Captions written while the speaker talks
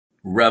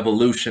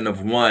Revolution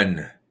of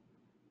one.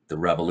 The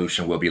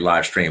revolution will be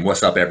live streamed.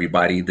 What's up,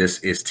 everybody? This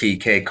is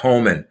TK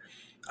Coleman.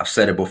 I've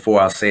said it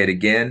before, I'll say it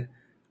again.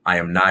 I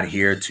am not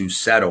here to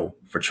settle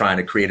for trying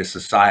to create a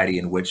society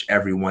in which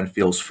everyone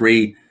feels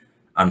free.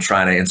 I'm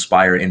trying to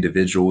inspire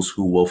individuals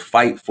who will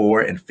fight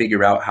for and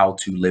figure out how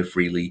to live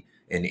freely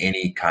in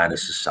any kind of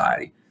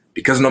society.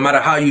 Because no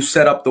matter how you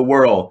set up the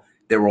world,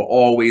 there will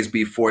always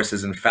be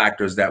forces and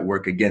factors that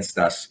work against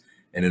us.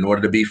 And in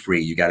order to be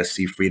free, you got to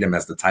see freedom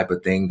as the type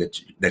of thing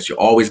that you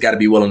always got to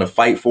be willing to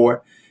fight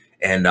for,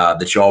 and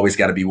that you always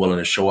got to be willing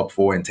to show up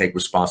for and take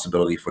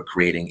responsibility for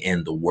creating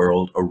in the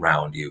world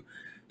around you.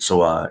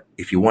 So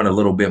if you want a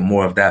little bit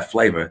more of that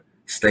flavor,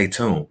 stay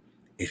tuned.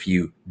 If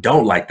you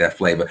don't like that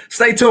flavor,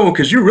 stay tuned,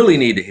 because you really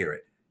need to hear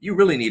it. You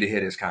really need to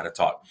hear this kind of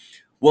talk.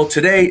 Well,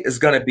 today is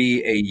going to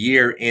be a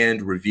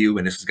year-end review,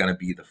 and this is going to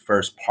be the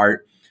first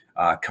part.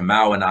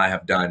 Kamau and I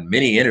have done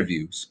many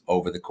interviews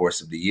over the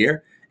course of the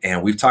year,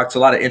 and we've talked to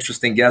a lot of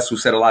interesting guests who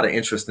said a lot of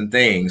interesting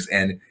things.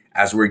 And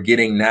as we're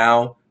getting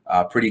now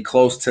pretty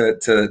close to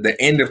the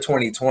end of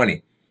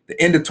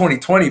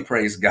 2020,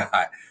 praise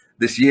God,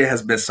 this year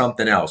has been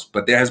something else.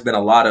 But there has been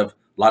a lot of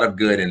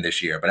good in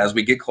this year. But as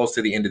we get close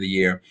to the end of the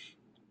year,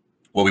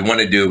 what we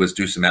want to do is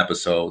do some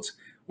episodes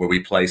where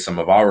we play some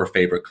of our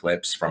favorite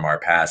clips from our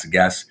past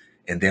guests,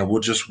 and then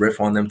we'll just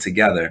riff on them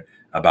together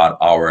about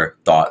our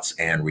thoughts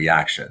and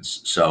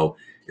reactions. So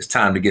it's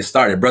time to get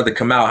started. Brother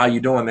Kamau, how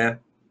you doing, man?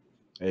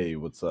 Hey,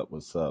 what's up?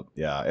 What's up?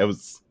 Yeah, it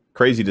was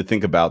crazy to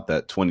think about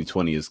that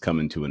 2020 is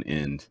coming to an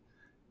end.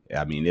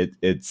 I mean, it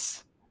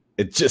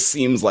just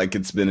seems like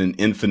it's been an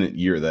infinite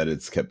year that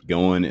it's kept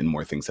going and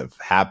more things have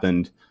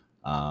happened.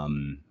 I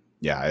mean,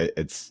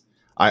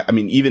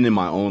 even in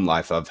my own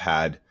life, I've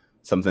had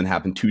something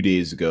happen 2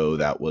 days ago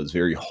that was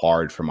very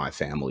hard for my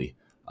family.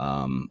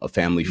 A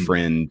family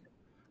friend,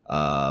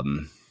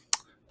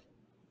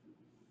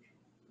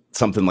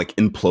 something like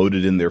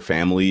imploded in their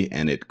family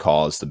and it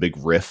caused a big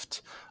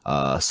rift.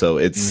 So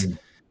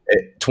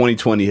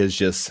 2020 has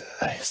just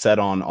set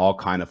on all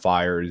kind of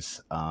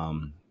fires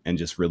and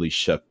just really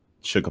shook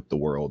up the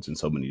world in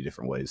so many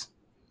different ways.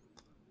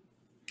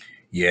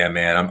 Yeah,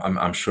 man,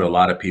 I'm sure a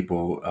lot of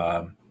people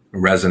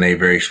resonate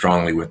very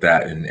strongly with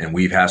that. And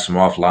we've had some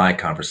offline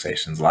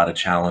conversations, a lot of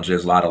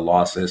challenges, a lot of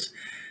losses.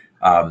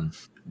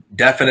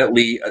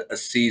 Definitely a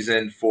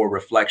season for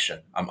reflection.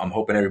 I'm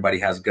hoping everybody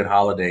has good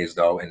holidays,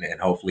 though, and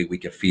hopefully we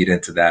can feed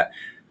into that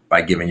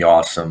by giving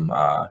y'all some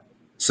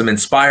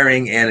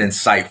inspiring and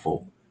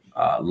insightful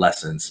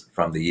lessons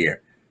from the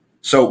year.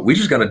 So we're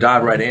just going to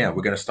dive right in.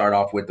 We're going to start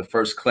off with the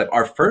first clip.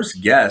 Our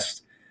first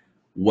guest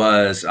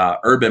was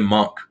Urban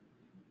Monk.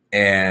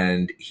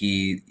 And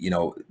he,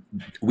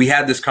 we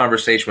had this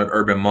conversation with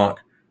Urban Monk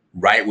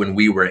right when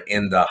we were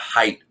in the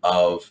height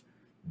of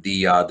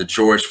the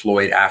George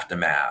Floyd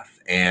aftermath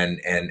and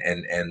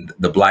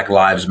the Black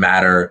Lives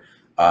Matter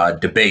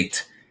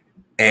debate.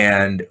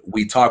 And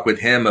we talked with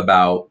him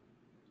about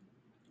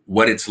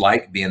what it's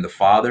like being the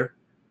father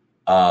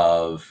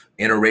of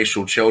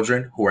interracial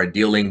children who are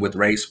dealing with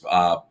race,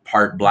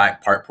 part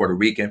Black, part Puerto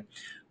Rican,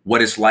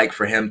 what it's like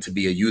for him to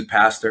be a youth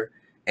pastor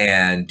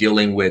and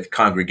dealing with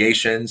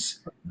congregations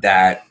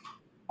that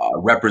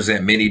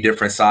represent many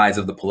different sides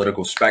of the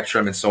political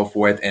spectrum and so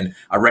forth. And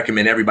I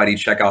recommend everybody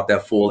check out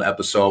that full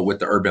episode with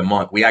the Urban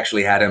Monk. We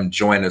actually had him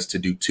join us to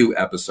do 2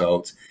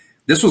 episodes.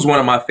 This was one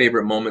of my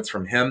favorite moments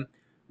from him,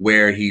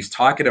 where he's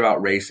talking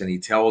about race and he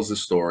tells the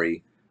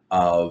story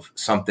of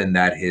something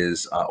that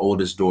his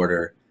oldest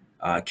daughter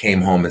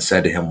came home and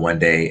said to him one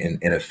day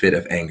in a fit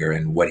of anger,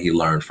 and what he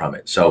learned from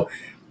it. So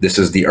this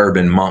is the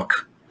Urban Monk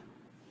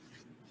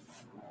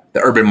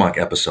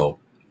episode.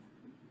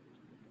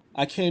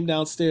 I came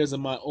downstairs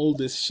and my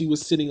oldest, she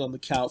was sitting on the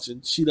couch,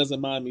 and she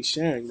doesn't mind me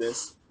sharing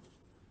this.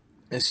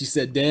 And she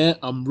said, "Dad,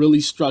 I'm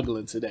really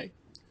struggling today."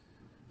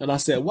 And I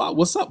said, "Wow,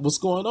 what's up? What's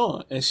going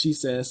on?" And she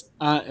says,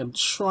 "I am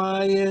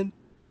trying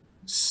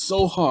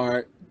so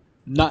hard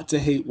not to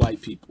hate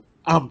white people.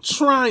 I'm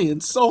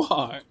trying so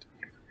hard."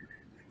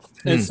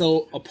 And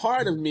so a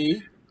part of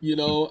me,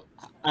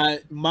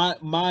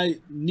 my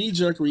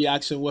knee-jerk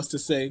reaction was to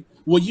say,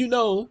 well,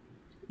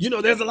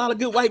 there's a lot of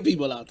good white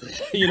people out there.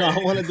 I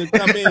wanted to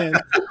come in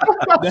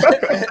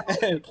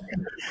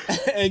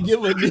and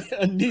give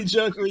a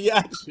knee-jerk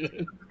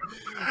reaction.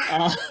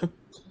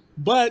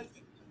 But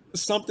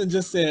something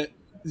just said,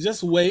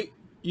 just wait,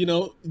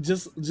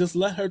 just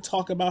let her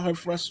talk about her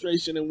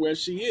frustration and where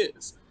she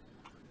is.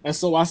 And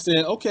so I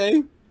said,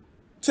 okay,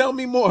 tell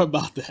me more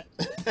about that.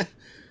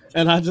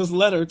 And I just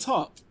let her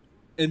talk.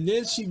 And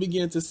then she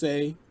began to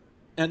say,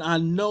 and I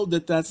know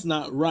that that's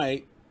not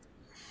right,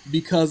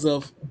 because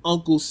of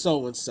Uncle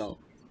so-and-so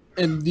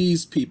and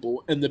these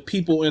people and the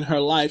people in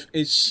her life.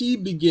 And she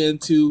began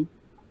to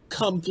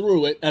come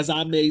through it as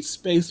I made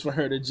space for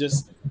her to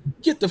just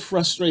get the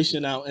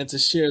frustration out and to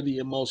share the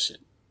emotion.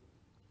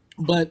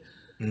 But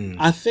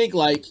I think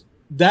like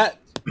that,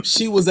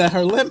 she was at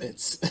her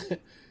limits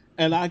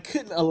and I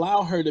couldn't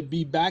allow her to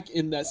be back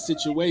in that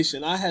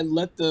situation. I had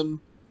let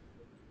them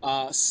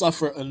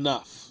suffer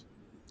enough,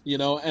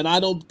 and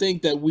I don't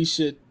think that we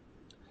should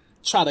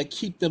try to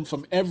keep them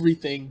from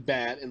everything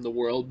bad in the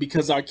world,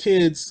 because our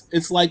kids,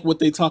 it's like what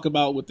they talk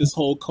about with this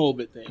whole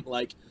COVID thing.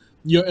 Like,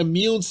 your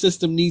immune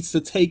system needs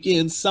to take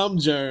in some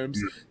germs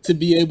to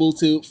be able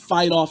to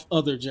fight off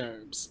other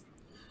germs.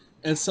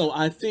 And so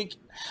I think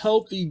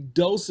healthy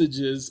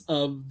dosages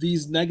of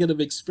these negative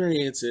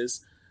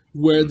experiences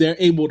where they're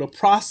able to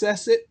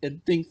process it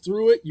and think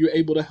through it, you're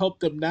able to help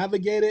them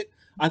navigate it.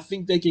 I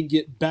think they can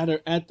get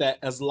better at that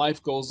as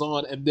life goes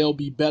on, and they'll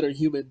be better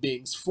human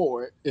beings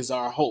for it, is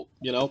our hope.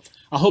 You know,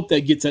 I hope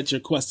that gets at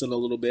your question a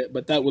little bit,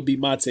 but that would be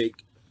my take.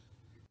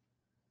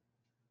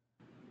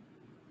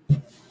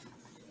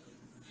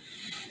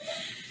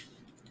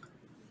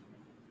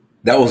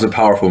 That was a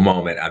powerful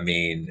moment. I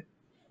mean,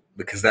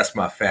 because that's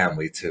my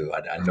family too.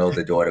 I know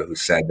the daughter who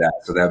said that,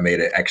 so that made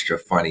it extra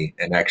funny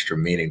and extra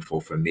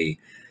meaningful for me.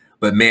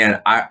 But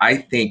man, I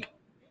think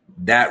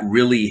that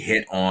really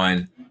hit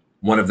on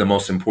one of the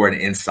most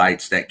important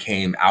insights that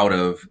came out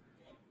of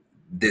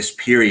this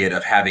period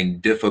of having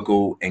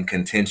difficult and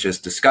contentious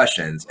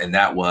discussions. And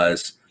that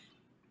was,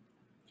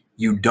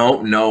 you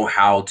don't know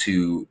how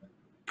to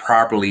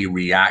properly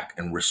react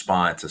and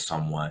respond to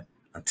someone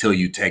until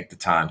you take the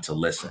time to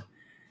listen.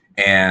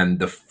 And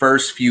the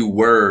first few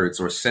words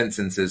or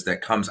sentences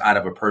that comes out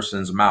of a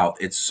person's mouth,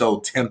 it's so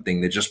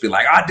tempting to just be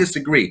like, I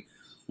disagree.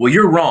 Well,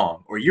 you're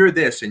wrong, or you're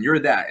this and you're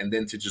that. And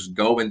then to just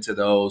go into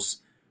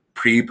those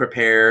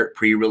pre-prepared,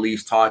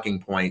 pre-released talking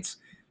points.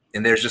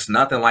 And there's just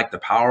nothing like the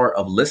power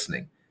of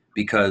listening,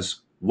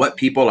 because what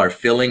people are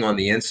feeling on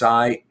the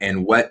inside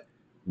and what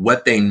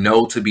they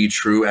know to be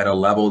true at a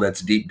level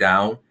that's deep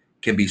down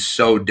can be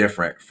so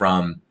different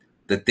from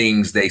the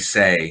things they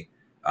say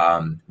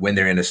when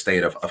they're in a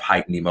state of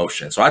heightened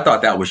emotion. So I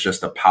thought that was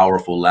just a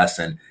powerful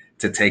lesson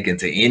to take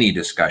into any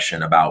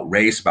discussion about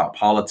race, about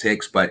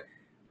politics, but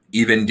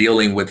even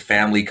dealing with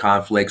family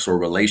conflicts or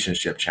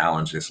relationship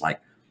challenges.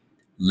 Like,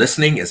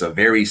 listening is a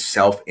very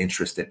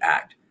self-interested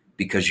act,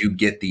 because you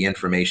get the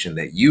information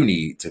that you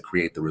need to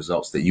create the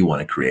results that you want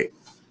to create.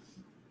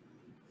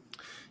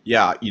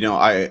 Yeah,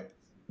 I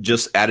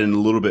just added a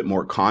little bit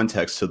more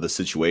context to the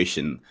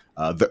situation.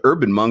 The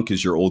urban monk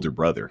is your older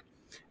brother.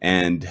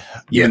 And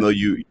even though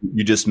you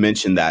just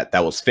mentioned that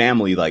was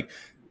family, like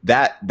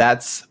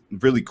that's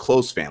really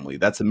close family,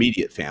 that's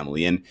immediate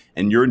family. And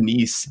your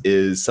niece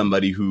is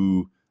somebody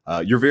who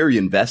you're very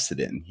invested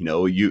in,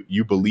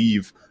 you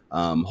believe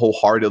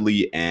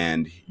wholeheartedly,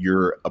 and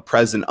you're a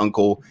present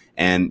uncle.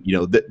 And,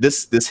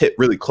 this hit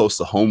really close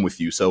to home with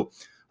you. So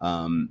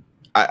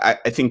I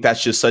think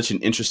that's just such an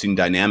interesting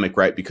dynamic,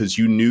 right? Because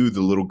you knew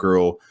the little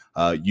girl,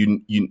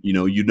 you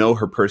know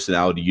her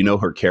personality, you know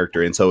her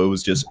character, and so it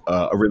was just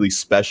a really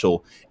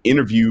special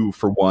interview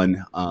for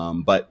one.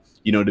 But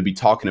to be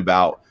talking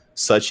about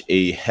such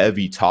a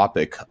heavy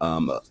topic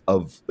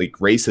of like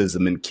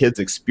racism and kids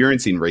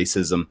experiencing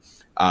racism,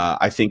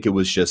 I think it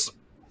was just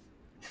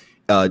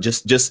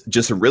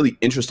a really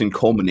interesting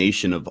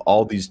culmination of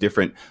all these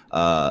different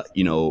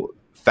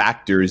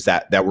factors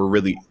that were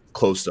really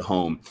close to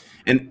home.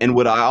 And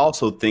what I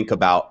also think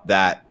about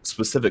that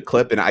specific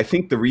clip, and I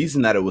think the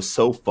reason that it was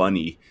so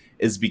funny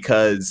is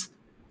because,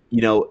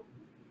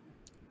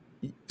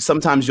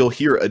 sometimes you'll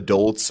hear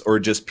adults or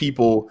just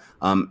people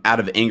out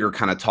of anger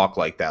kind of talk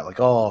like that, like,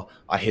 oh,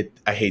 I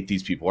hate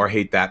these people, or I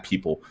hate that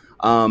people.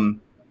 And,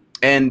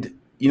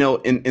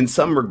 in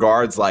some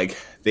regards, like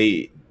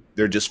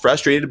they're just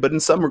frustrated, but in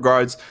some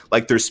regards,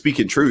 like they're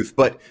speaking truth.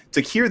 But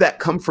to hear that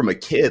come from a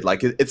kid,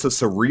 like it's a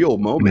surreal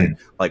moment.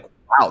 Like,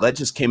 wow, that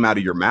just came out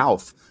of your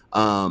mouth.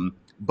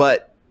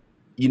 But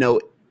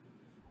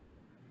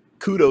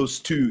kudos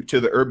to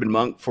the urban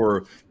monk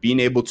for being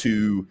able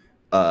to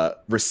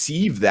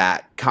receive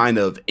that kind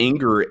of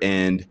anger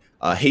and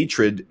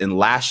hatred and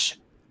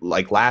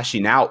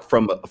lashing out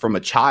from a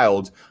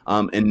child,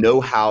 and know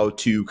how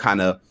to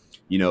kind of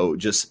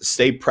just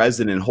stay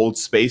present and hold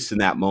space in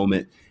that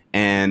moment,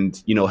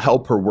 and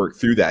help her work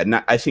through that. And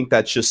I think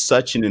that's just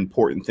such an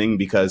important thing,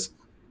 because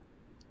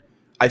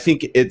I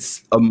think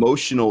it's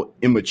emotional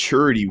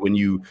immaturity when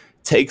you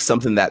take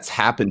something that's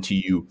happened to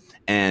you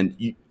and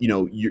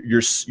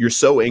you're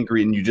so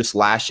angry and you just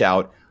lash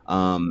out,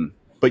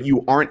 but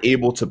you aren't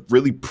able to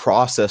really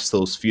process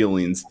those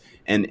feelings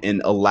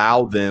and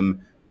allow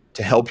them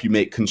to help you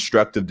make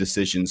constructive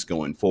decisions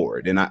going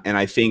forward. And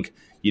I think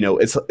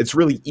it's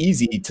really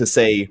easy to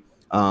say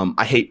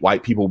I hate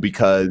white people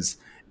because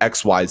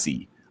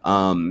XYZ.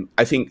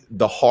 I think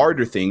the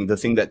harder thing, the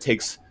thing that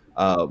takes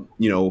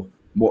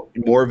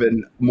more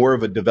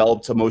of a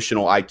developed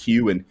emotional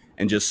IQ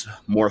and just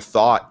more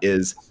thought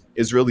is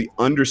really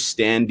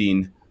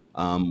understanding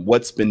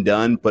what's been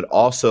done, but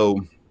also,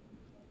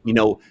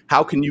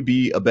 how can you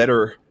be a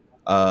better,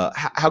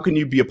 how can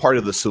you be a part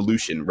of the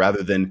solution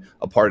rather than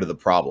a part of the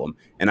problem?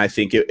 And I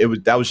think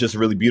that was just a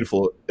really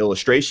beautiful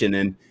illustration.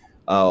 And,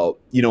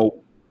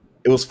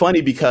 it was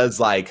funny because,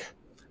 like,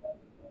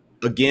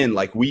 again,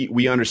 like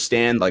we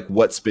understand like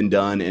what's been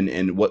done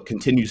and what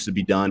continues to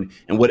be done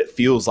and what it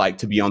feels like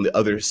to be on the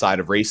other side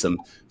of racism.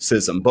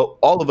 But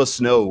all of us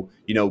know,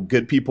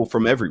 good people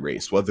from every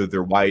race, whether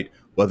they're white,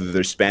 whether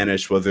they're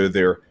Spanish, whether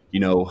they're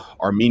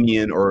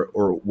Armenian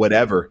or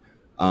whatever.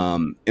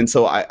 And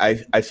so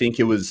I think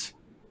it was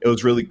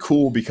really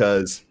cool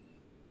because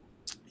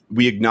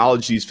we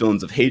acknowledge these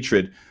feelings of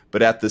hatred,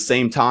 but at the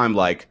same time,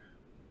 like,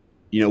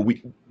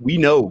 we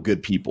know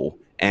good people,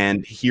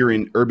 and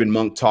hearing Urban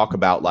Monk talk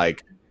about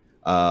like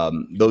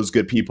those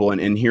good people,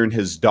 and hearing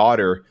his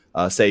daughter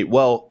say,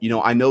 well,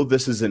 I know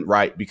this isn't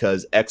right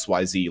because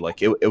XYZ,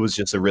 like it was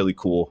just a really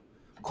cool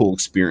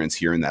experience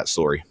hearing that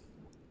story.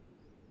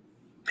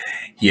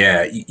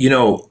 Yeah.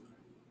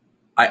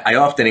 I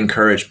often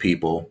encourage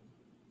people.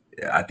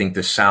 I think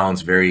this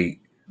sounds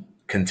very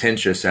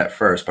contentious at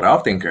first, but I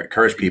often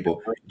encourage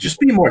people, just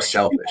be more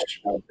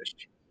selfish.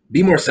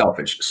 Be more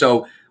selfish.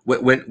 So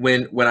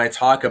when I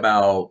talk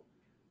about,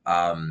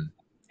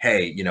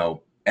 hey,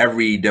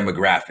 every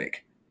demographic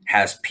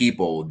has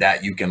people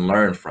that you can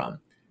learn from,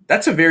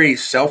 that's a very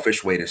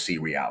selfish way to see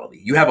reality.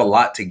 You have a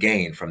lot to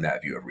gain from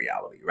that view of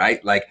reality,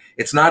 right? Like,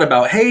 it's not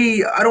about,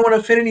 hey, I don't want to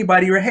offend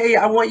anybody, or hey,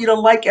 I want you to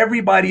like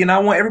everybody and I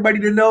want everybody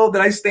to know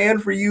that I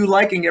stand for you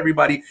liking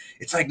everybody.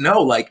 It's like,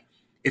 no, like,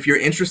 if you're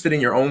interested in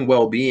your own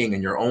well-being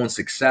and your own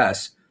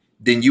success,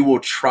 then you will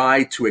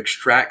try to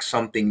extract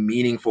something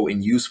meaningful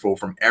and useful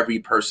from every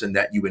person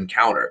that you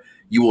encounter.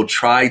 You will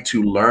try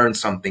to learn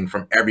something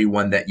from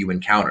everyone that you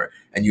encounter.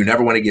 And you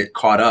never want to get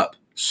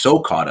so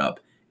caught up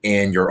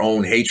in your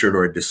own hatred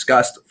or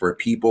disgust for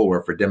people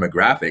or for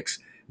demographics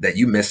that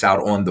you miss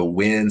out on the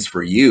wins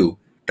for you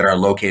that are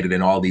located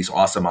in all these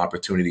awesome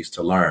opportunities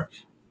to learn.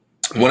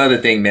 One other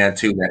thing, man,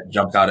 too, that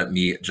jumped out at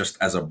me just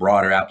as a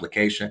broader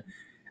application,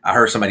 I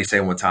heard somebody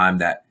say one time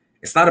that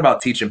it's not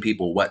about teaching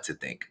people what to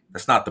think.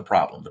 That's not the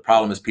problem. The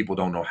problem is people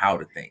don't know how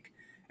to think.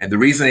 And the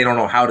reason they don't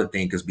know how to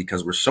think is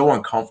because we're so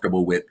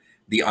uncomfortable with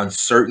the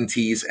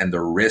uncertainties and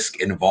the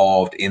risk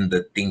involved in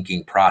the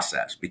thinking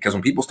process. Because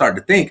when people start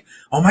to think,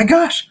 oh my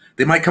gosh,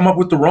 they might come up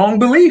with the wrong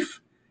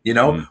belief,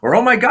 or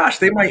oh my gosh,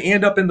 they might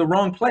end up in the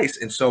wrong place.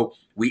 And so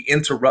we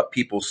interrupt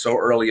people so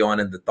early on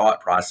in the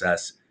thought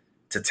process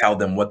to tell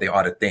them what they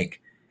ought to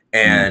think.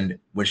 And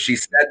when she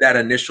said that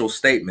initial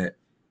statement,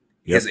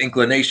 his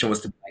inclination was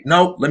to be like,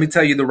 no, let me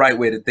tell you the right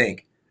way to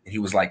think. And he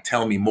was like,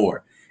 tell me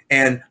more.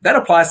 And that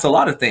applies to a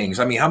lot of things.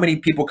 I mean, how many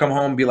people come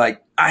home and be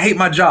like, I hate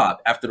my job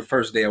after the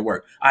first day of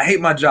work. I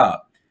hate my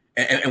job.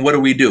 And what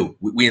do?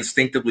 We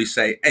instinctively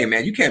say, hey,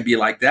 man, you can't be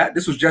like that.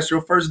 This was just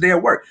your first day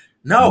of work.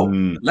 No,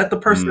 let the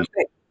person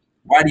think,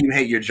 why do you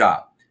hate your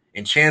job?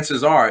 And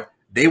chances are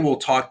they will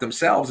talk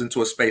themselves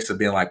into a space of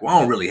being like, well, I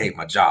don't really hate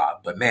my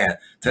job, but man,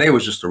 today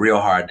was just a real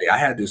hard day. I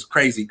had this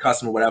crazy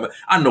customer, whatever.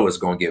 I know it's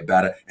going to get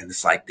better. And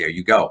it's like, there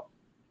you go.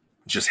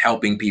 Just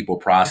helping people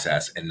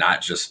process and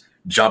not just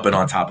jumping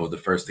on top of the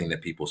first thing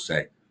that people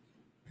say.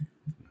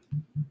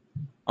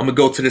 I'm going to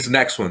go to this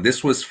next one.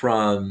 This was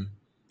from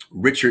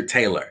Richard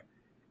Taylor.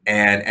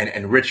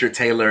 And Richard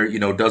Taylor,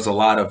 does a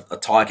lot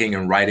of talking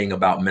and writing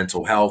about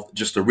mental health.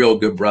 Just a real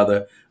good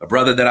brother, a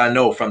brother that I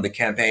know from the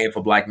Campaign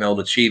for Black Male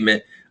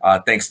Achievement.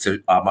 Thanks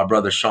to my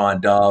brother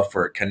Sean Dove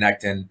for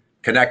connecting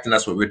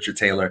us with Richard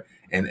Taylor.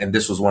 And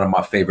this was one of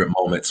my favorite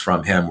moments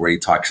from him, where he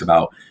talks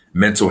about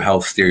mental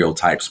health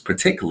stereotypes,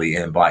 particularly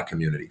in Black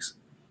communities.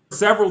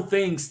 Several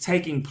things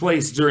taking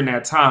place during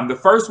that time. The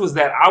first was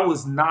that I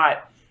was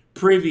not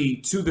privy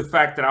to the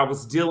fact that I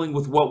was dealing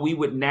with what we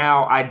would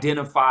now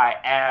identify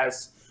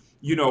as,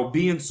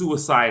 being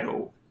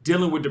suicidal,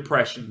 dealing with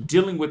depression,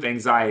 dealing with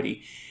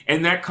anxiety.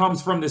 And that comes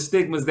from the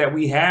stigmas that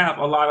we have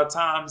a lot of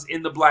times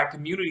in the Black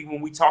community when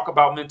we talk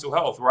about mental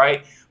health,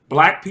 right?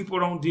 Black people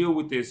don't deal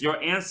with this.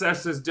 Your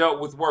ancestors dealt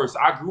with worse.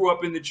 I grew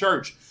up in the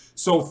church.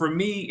 So for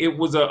me, it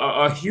was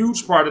a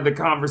huge part of the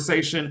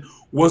conversation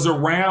was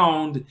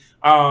around,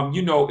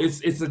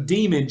 it's a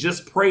demon,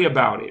 just pray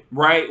about it,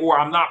 right? Or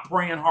I'm not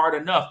praying hard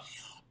enough.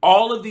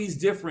 All of these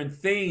different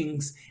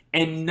things,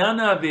 and none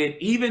of it,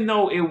 even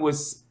though it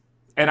was,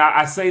 and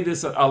I say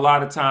this a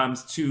lot of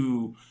times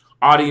to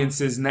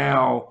audiences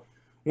now,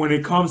 when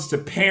it comes to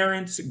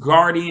parents,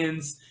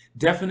 guardians,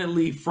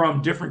 definitely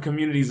from different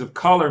communities of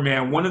color,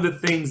 man, one of the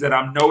things that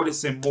I'm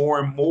noticing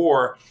more and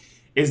more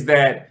is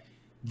that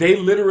they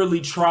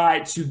literally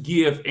tried to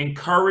give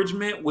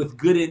encouragement with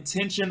good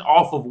intention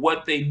off of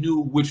what they knew,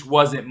 which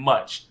wasn't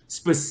much,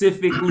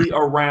 specifically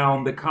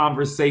around the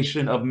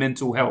conversation of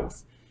mental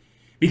health,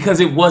 because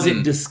it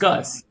wasn't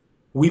discussed.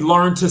 We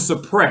learned to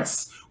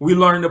suppress. We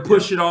learned to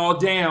push it all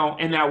down,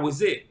 and that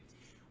was it.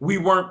 We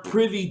weren't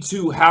privy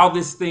to how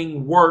this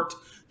thing worked,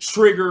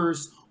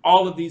 triggers,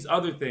 all of these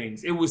other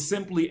things. It was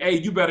simply, hey,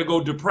 you better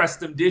go depress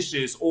them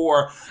dishes,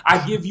 or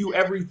I give you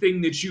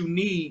everything that you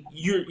need.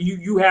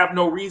 You have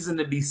no reason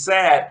to be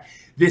sad.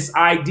 This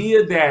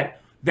idea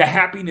that the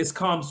happiness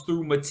comes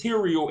through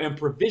material and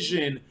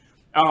provision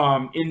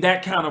in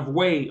that kind of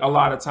way a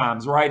lot of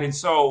times, right? And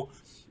so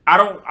I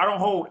don't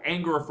hold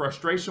anger or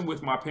frustration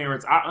with my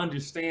parents. I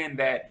understand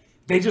that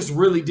they just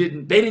really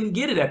didn't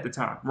get it at the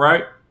time,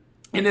 right?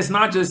 And it's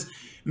not just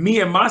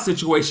me and my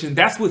situation.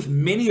 That's with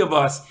many of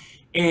us.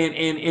 And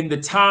in the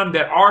time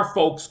that our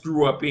folks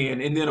grew up in,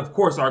 and then of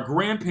course our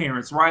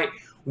grandparents, right?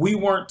 We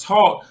weren't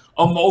taught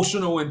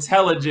emotional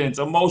intelligence,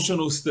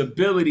 emotional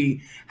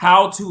stability,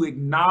 how to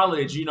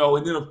acknowledge, you know,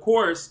 and then of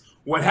course,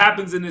 what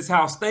happens in this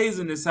house stays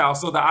in this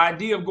house. So the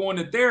idea of going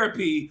to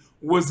therapy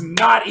was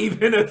not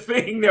even a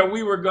thing that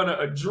we were going to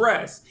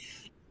address.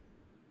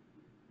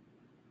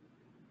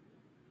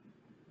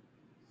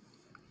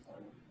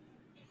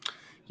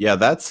 Yeah,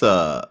 that's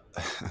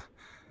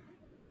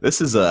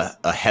this is a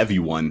heavy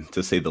one,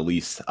 to say the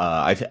least.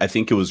 I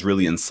think it was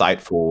really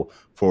insightful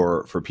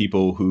for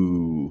people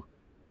who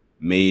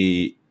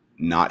may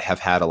not have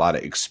had a lot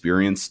of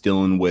experience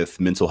dealing with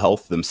mental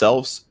health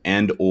themselves,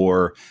 and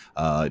or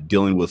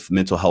dealing with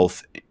mental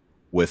health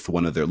with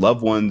one of their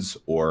loved ones,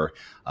 or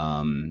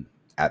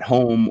at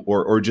home,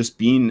 or just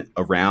being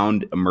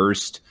around,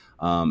 immersed,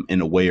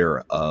 and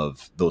aware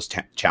of those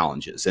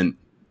challenges. And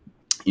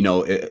you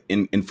know,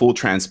 in full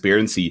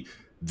transparency,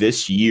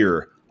 this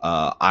year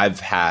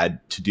I've had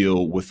to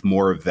deal with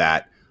more of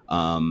that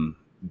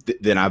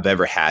than I've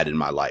ever had in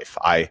my life.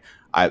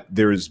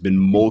 There's been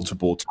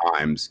multiple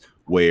times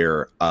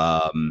where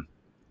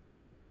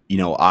you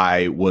know,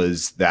 I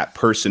was that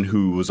person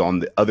who was on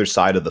the other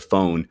side of the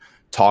phone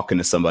talking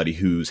to somebody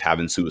who's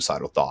having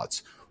suicidal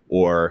thoughts,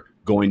 or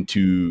going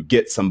to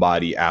get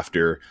somebody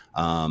after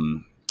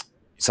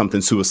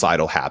something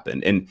suicidal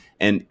happened.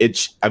 And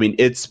it's, I mean,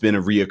 it's been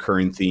a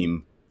reoccurring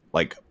theme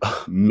like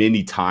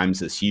many times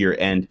this year.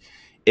 And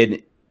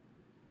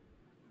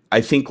I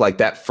think like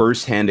that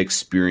firsthand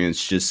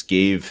experience just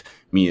gave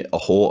me a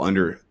whole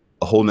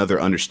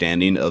nother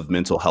understanding of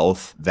mental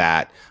health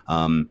that,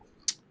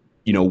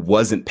 you know,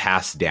 wasn't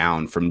passed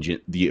down from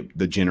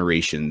the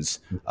generations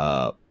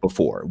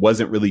before. It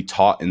wasn't really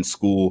taught in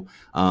school.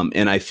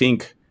 And I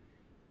think,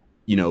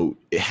 you know,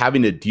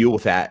 having to deal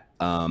with that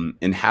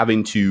and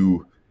having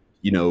to,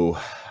 you know,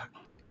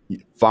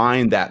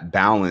 find that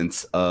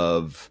balance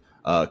of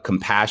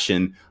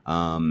compassion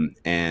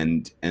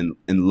and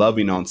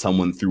loving on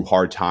someone through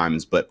hard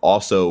times, but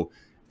also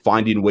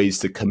finding ways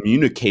to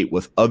communicate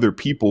with other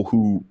people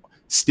who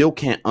still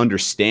can't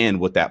understand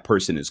what that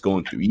person is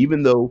going through,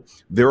 even though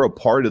they're a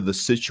part of the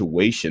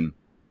situation.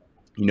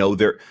 You know,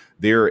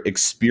 they're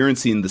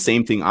experiencing the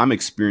same thing I'm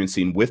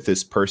experiencing with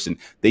this person.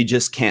 They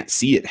just can't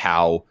see it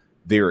how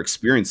they're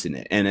experiencing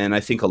it. And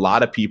I think a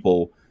lot of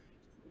people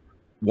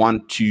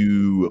want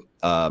to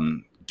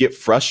get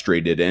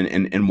frustrated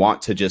and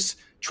want to just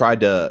try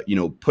to, you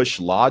know,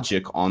 push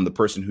logic on the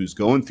person who's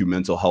going through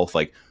mental health.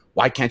 Like,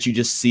 why can't you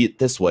just see it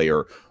this way?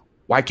 Or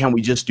why can't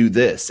we just do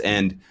this?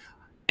 And,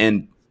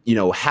 you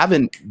know,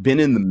 haven't been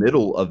in the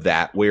middle of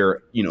that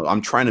where, you know,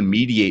 I'm trying to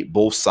mediate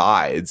both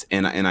sides,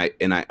 and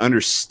I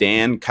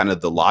understand kind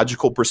of the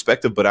logical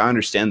perspective, but I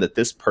understand that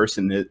this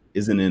person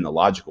isn't in a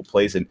logical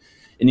place. And,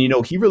 you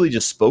know, he really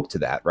just spoke to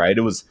that, right?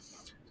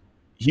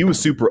 He was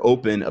super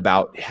open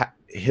about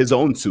his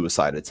own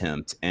suicide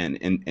attempt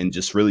and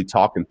just really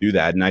talking through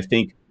that. And I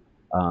think,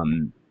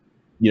 you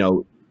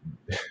know,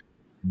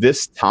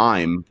 this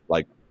time,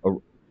 like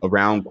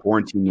around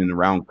quarantine and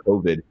around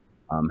COVID,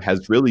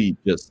 has really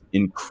just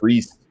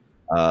increased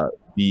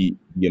the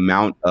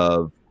amount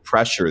of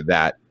pressure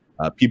that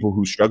people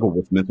who struggle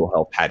with mental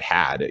health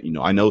had. You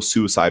know, I know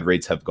suicide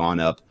rates have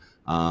gone up,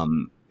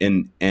 and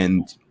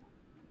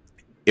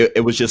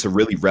it was just a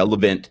really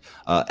relevant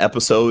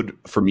episode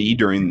for me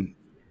during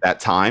that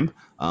time.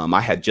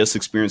 I had just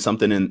experienced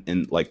something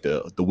in like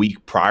the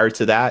week prior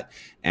to that,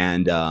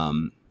 and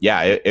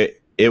yeah,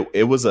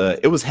 it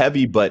was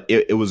heavy, but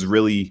it was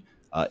really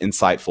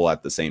insightful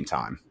at the same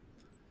time.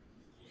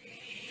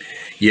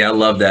 Yeah, I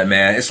love that,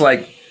 man. It's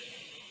like,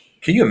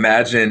 can you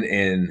imagine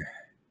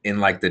in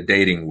like the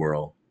dating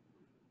world,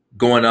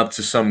 going up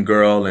to some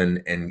girl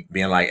and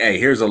being like, "Hey,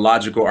 here's a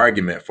logical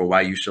argument for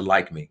why you should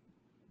like me."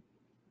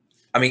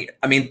 I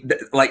mean,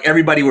 like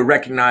everybody would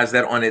recognize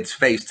that on its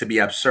face to be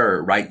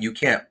absurd, right? You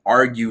can't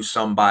argue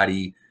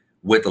somebody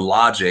with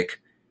logic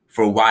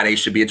for why they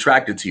should be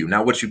attracted to you.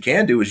 Now, what you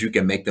can do is you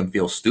can make them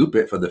feel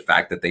stupid for the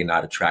fact that they're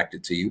not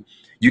attracted to you.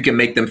 You can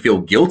make them feel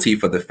guilty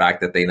for the fact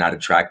that they're not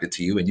attracted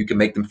to you, and you can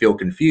make them feel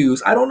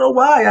confused. I don't know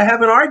why. I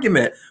have an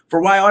argument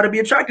for why I ought to be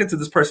attracted to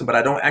this person, but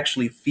I don't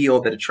actually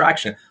feel that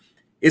attraction.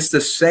 It's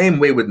the same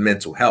way with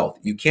mental health.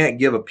 You can't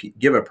give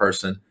a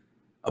person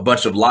a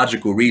bunch of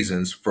logical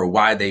reasons for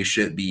why they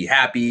should be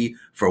happy,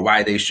 for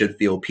why they should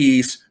feel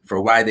peace,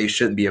 for why they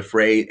shouldn't be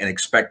afraid, and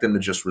expect them to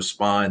just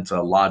respond to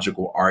a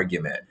logical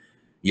argument.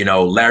 You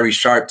know, Larry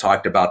Sharp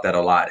talked about that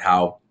a lot,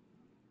 how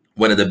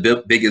one of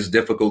the biggest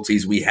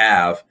difficulties we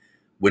have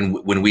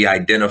when we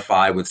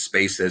identify with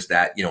spaces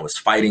that, you know, is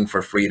fighting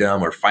for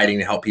freedom or fighting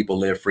to help people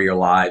live freer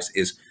lives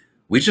is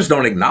we just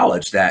don't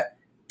acknowledge that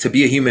to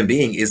be a human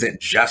being isn't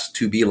just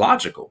to be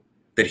logical,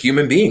 that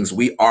human beings,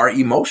 we are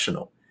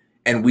emotional.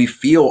 And we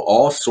feel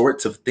all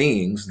sorts of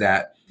things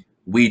that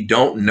we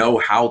don't know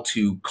how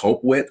to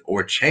cope with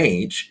or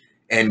change.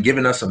 And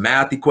giving us a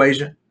math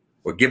equation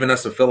or giving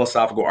us a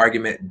philosophical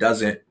argument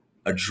doesn't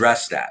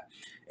address that.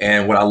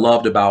 And what I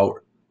loved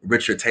about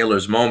Richard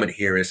Taylor's moment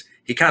here is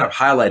he kind of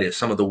highlighted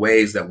some of the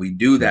ways that we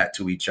do that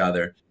to each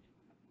other.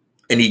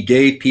 And he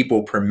gave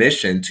people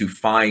permission to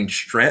find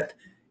strength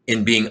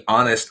in being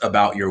honest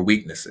about your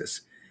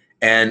weaknesses.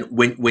 And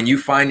when you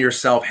find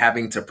yourself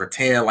having to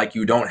pretend like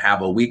you don't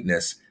have a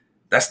weakness,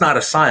 that's not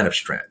a sign of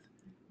strength.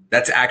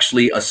 That's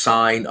actually a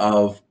sign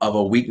of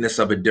a weakness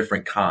of a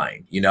different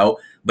kind, you know?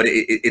 But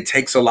it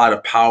takes a lot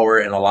of power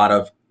and a lot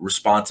of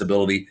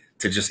responsibility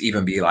to just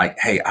even be like,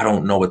 hey, I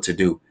don't know what to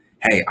do.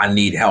 Hey, I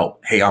need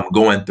help. Hey, I'm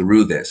going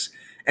through this.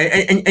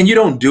 And you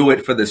don't do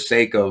it for the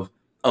sake of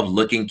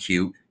looking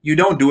cute. You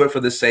don't do it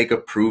for the sake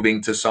of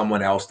proving to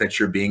someone else that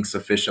you're being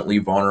sufficiently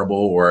vulnerable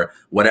or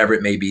whatever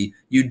it may be.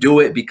 You do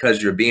it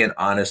because you're being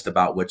honest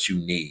about what you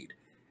need.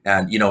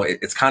 And, you know,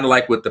 it's kind of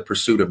like with the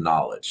pursuit of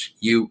knowledge.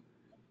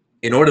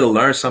 In order to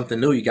learn something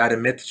new, you got to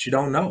admit that you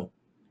don't know.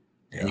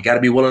 And you got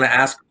to be willing to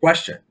ask a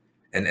question.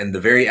 And the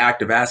very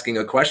act of asking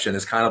a question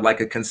is kind of like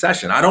a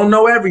concession. I don't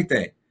know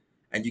everything.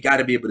 And you got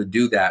to be able to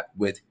do that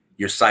with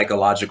your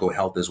psychological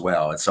health as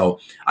well. And so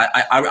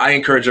I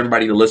encourage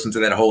everybody to listen to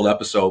that whole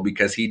episode,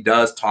 because he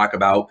does talk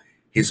about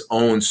his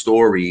own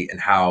story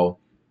and how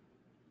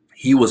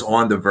he was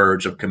on the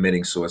verge of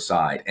committing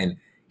suicide. And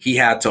he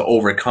had to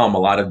overcome a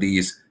lot of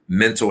these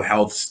mental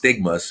health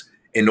stigmas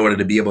in order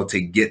to be able to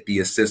get the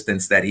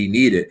assistance that he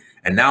needed.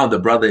 And now the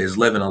brother is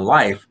living a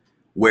life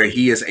where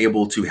he is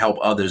able to help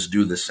others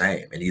do the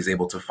same. And he's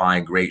able to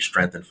find great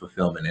strength and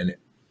fulfillment in it.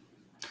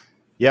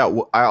 Yeah,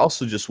 well, I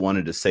also just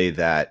wanted to say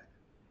that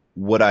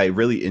what I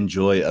really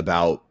enjoy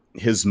about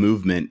his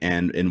movement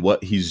and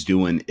what he's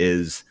doing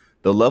is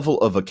the level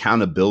of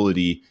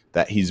accountability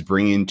that he's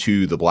bringing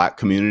to the Black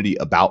community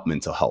about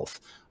mental health.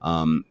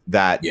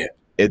 That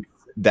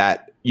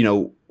you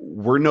know,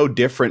 we're no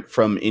different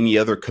from any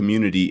other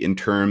community in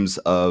terms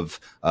of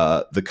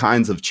the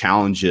kinds of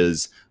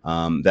challenges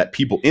that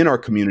people in our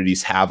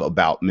communities have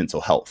about mental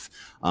health.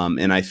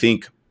 And I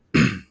think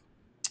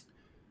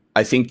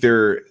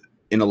there,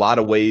 in a lot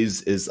of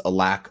ways, is a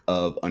lack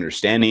of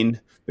understanding.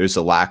 There's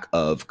a lack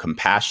of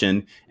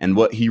compassion. And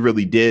what he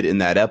really did in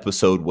that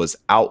episode was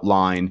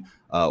outline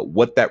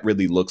what that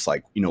really looks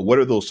like. You know, what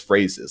are those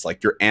phrases?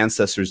 Like, your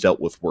ancestors dealt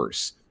with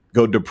worse.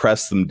 Go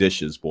depress some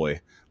dishes, boy.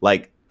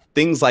 Like,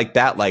 things like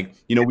that. Like,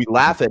 you know, we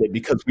laugh at it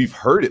because we've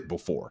heard it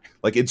before.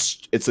 Like,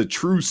 it's a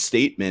true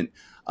statement.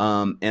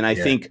 And I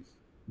think,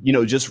 you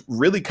know, just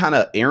really kind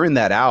of airing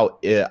that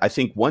out, I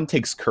think one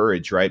takes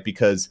courage, right?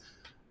 Because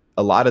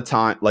a lot of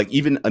time, like,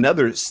 even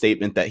another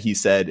statement that he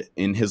said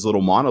in his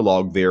little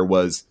monologue there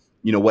was,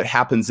 you know, what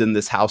happens in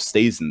this house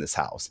stays in this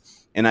house.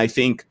 And I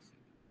think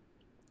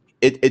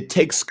it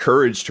takes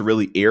courage to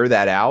really air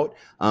that out.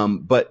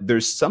 But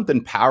there's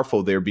something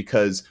powerful there,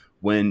 because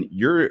when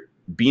you're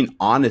being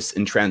honest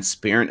and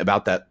transparent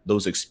about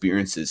those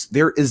experiences,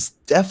 there is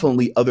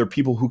definitely other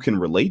people who can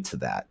relate to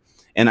that.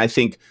 And I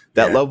think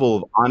that level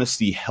of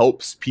honesty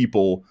helps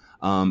people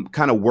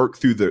kind of work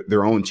through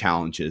their own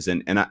challenges.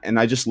 And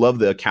I just love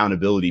the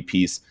accountability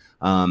piece.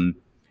 And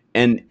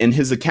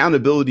his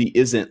accountability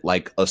isn't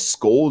like a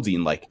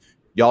scolding, like,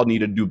 y'all need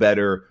to do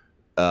better.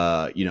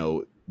 You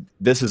know,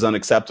 this is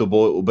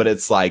unacceptable, but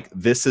it's like,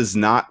 this is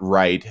not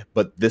right,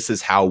 but this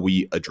is how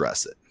we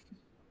address it.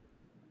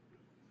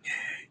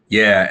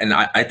 Yeah. And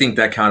I think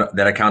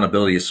that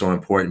accountability is so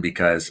important,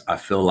 because I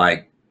feel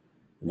like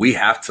we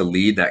have to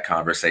lead that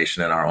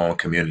conversation in our own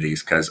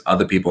communities, because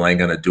other people ain't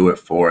going to do it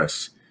for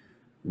us.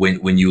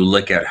 When you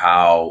look at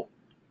how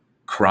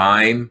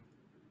crime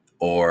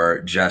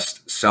or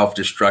just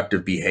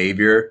self-destructive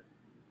behavior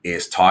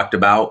is talked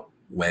about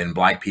when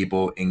Black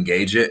people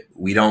engage it,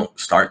 we don't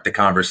start the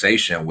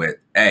conversation with,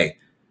 hey,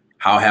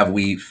 how have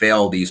we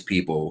failed these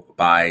people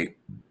by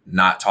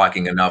not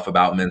talking enough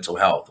about mental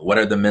health? What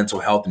are the mental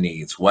health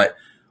needs? What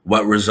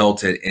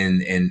resulted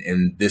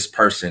in this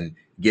person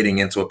getting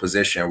into a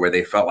position where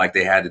they felt like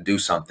they had to do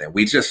something?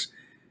 We just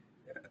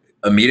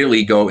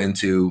immediately go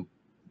into,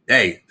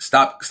 hey,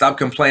 stop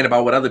complaining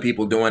about what other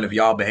people doing if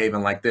y'all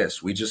behaving like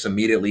this. We just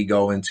immediately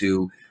go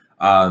into,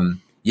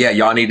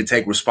 y'all need to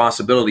take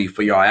responsibility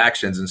for your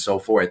actions and so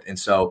forth. And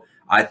so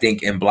I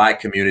think in Black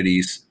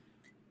communities,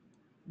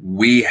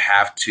 we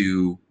have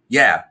to,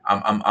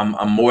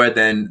 I'm more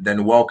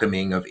than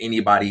welcoming of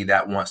anybody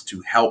that wants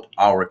to help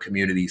our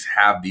communities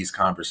have these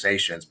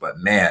conversations. But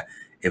man,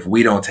 if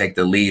we don't take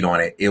the lead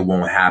on it, it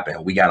won't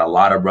happen. We got a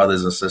lot of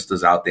brothers and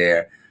sisters out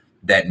there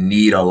that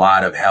need a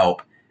lot of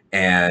help.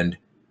 And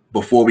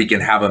before we can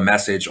have a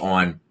message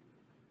on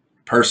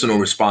personal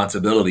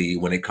responsibility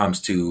when it comes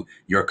to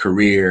your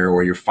career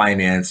or your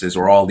finances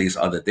or all these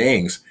other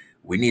things,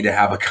 we need to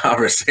have a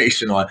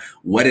conversation on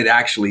what it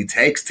actually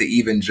takes to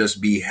even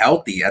just be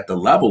healthy at the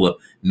level of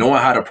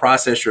knowing how to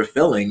process your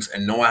feelings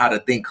and knowing how to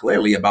think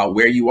clearly about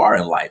where you are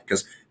in life.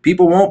 Because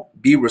people won't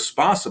be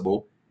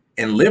responsible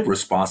and live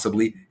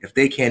responsibly if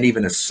they can't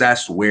even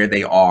assess where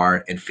they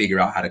are and figure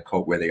out how to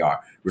cope where they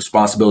are.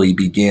 Responsibility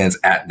begins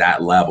at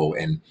that level.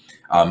 And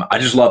I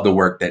just love the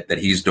work that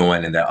he's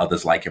doing and that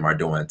others like him are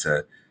doing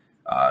to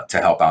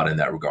help out in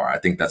that regard. I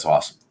think that's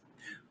awesome.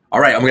 All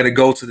right, I'm going to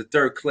go to the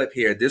third clip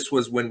here. This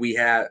was when we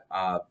had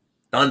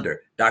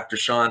Dr.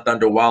 Sean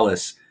Thunder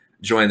Wallace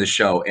join the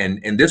show.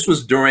 And this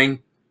was during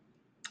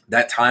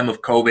that time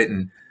of COVID.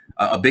 And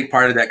a big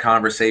part of that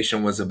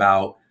conversation was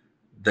about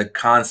the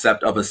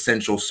concept of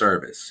essential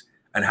service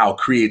and how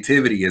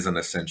creativity is an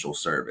essential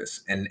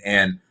service.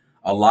 And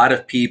a lot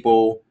of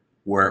people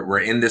were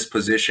in this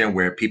position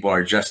where people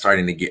are just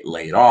starting to get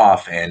laid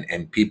off,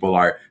 and people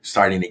are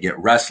starting to get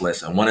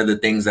restless. And one of the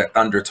things that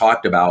Thunder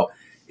talked about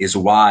is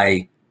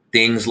why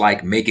things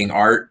like making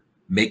art,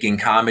 making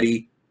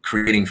comedy,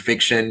 creating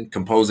fiction,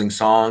 composing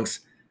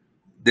songs,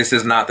 this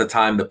is not the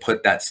time to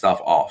put that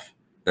stuff off,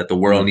 that the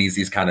world needs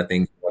these kind of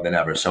things more than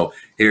ever. So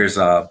here's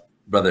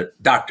brother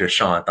Dr.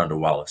 Sean Thunder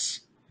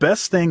Wallace.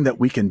 Best thing that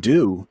we can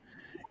do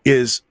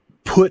is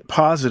put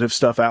positive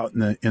stuff out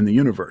in the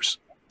universe.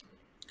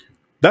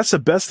 That's the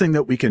best thing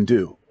that we can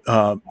do.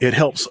 It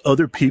helps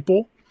other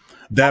people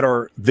that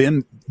are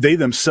they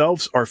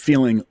themselves are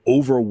feeling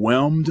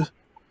overwhelmed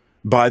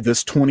by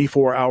this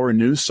 24-hour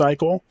news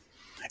cycle,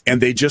 and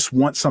they just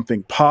want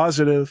something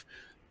positive,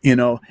 you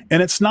know.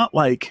 And it's not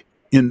like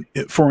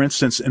for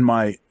instance, in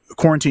my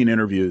quarantine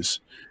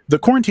interviews, the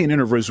quarantine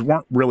interviews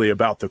weren't really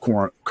about the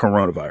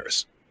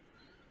coronavirus.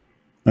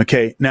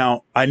 Okay.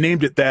 Now I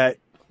named it that.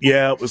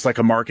 Yeah, it was like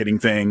a marketing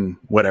thing,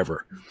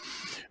 whatever.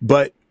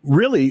 But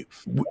really,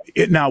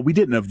 now we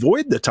didn't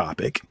avoid the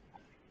topic,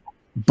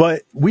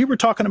 but we were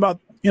talking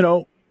about, you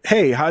know,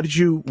 hey,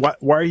 why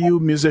are you a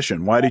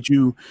musician? Why did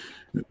you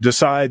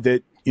decide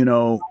that, you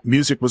know,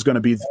 music was going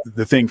to be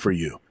the thing for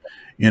you?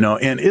 You know,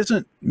 and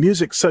isn't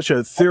music such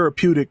a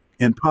therapeutic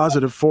and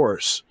positive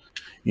force?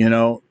 You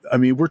know, I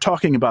mean, we're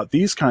talking about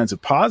these kinds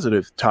of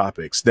positive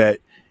topics that,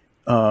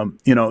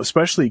 you know,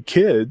 especially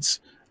kids,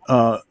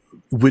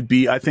 would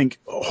be, I think,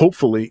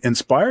 hopefully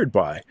inspired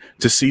by,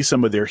 to see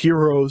some of their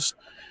heroes,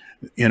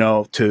 you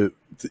know, to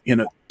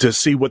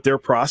see what their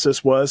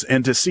process was,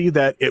 and to see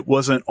that it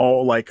wasn't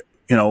all like,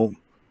 you know,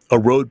 a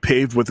road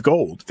paved with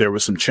gold. There were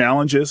some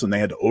challenges, and they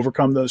had to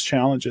overcome those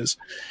challenges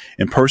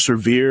and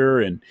persevere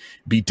and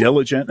be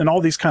diligent, and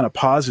all these kind of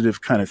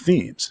positive kind of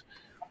themes.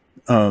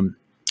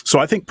 So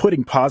I think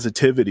putting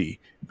positivity,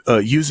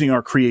 using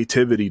our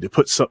creativity to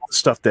put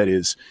stuff that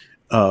is,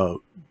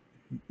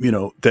 you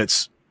know,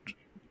 that's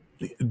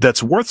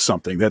worth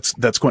something,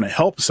 that's going to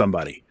help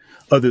somebody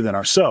other than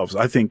ourselves.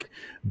 I think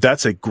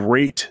that's a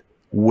great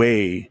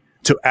way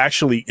to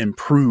actually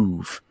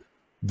improve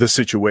the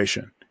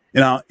situation.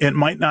 Now, it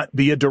might not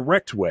be a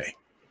direct way.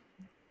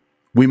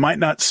 We might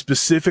not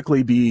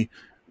specifically be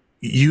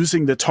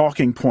using the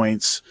talking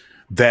points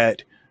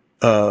that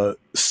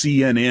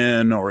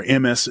CNN or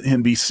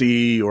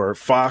MSNBC or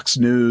Fox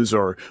News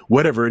or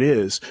whatever it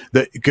is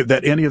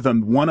that any of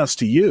them want us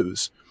to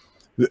use.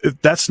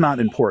 That's not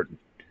important.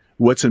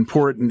 What's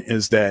important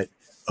is that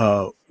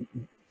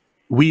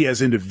we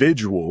as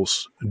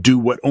individuals do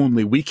what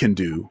only we can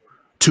do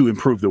to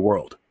improve the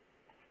world.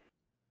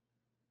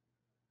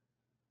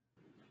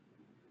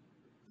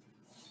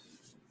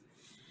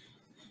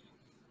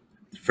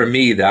 For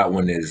me, that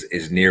one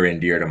is near and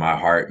dear to my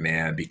heart,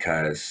 man,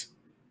 because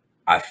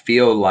I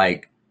feel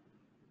like,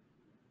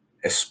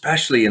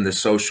 especially in the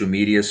social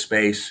media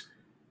space,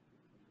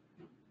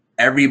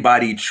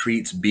 everybody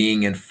treats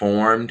being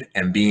informed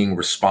and being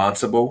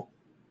responsible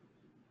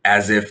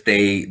as if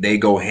they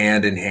go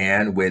hand in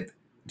hand with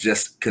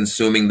just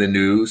consuming the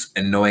news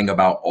and knowing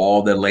about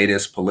all the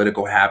latest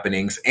political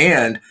happenings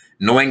and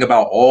knowing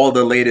about all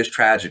the latest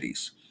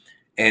tragedies.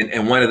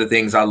 And one of the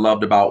things I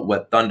loved about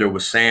what Thunder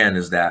was saying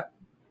is that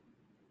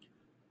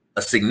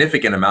a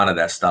significant amount of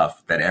that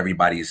stuff that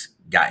everybody's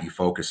got you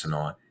focusing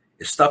on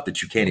is stuff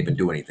that you can't even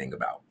do anything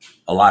about.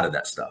 A lot of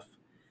that stuff.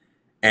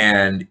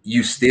 And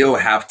you still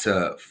have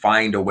to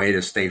find a way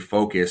to stay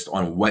focused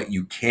on what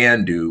you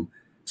can do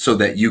so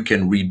that you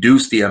can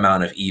reduce the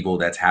amount of evil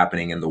that's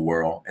happening in the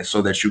world, and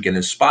so that you can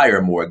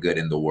inspire more good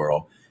in the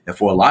world. And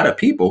for a lot of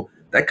people,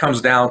 that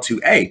comes down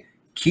to, hey,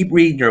 keep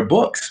reading your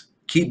books,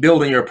 keep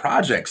building your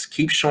projects,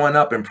 keep showing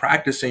up and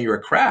practicing your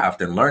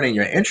craft and learning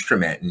your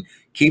instrument, and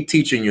keep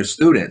teaching your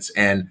students.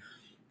 And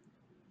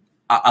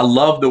I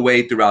love the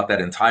way throughout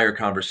that entire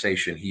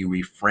conversation, he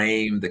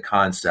reframed the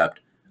concept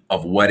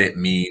of what it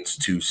means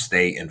to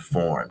stay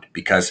informed.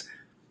 Because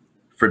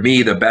for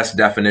me, the best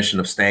definition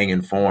of staying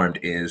informed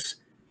is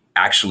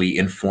actually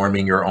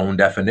informing your own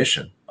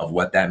definition of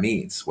what that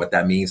means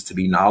to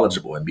be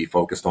knowledgeable and be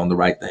focused on the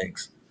right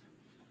things.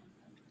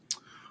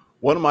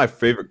 One of my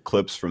favorite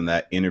clips from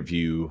that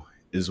interview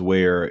is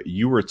where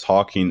you were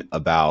talking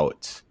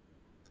about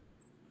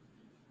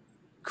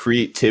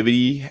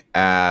creativity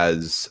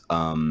as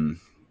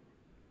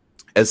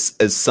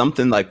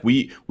something like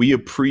we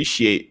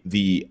appreciate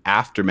the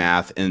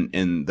aftermath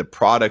and the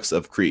products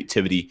of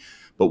creativity,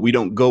 but we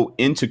don't go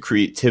into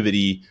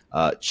creativity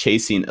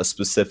chasing a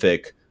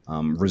specific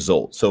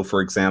result. So,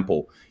 for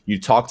example, you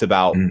talked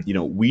about, you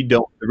know,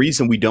 the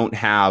reason we don't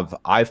have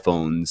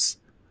iPhones,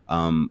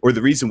 or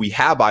the reason we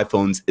have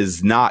iPhones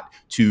is not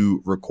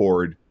to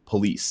record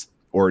police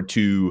or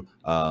to,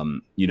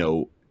 you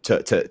know,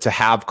 to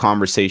have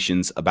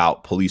conversations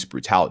about police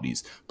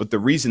brutalities. But the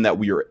reason that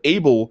we are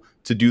able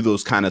to do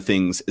those kind of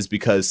things is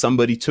because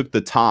somebody took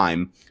the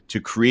time to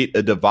create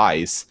a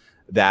device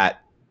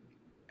that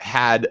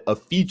had a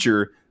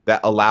feature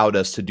that allowed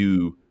us to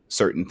do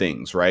certain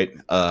things, right?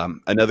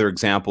 Another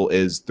example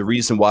is the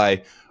reason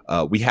why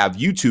we have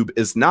YouTube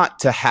is not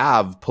to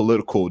have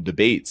political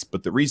debates,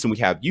 but the reason we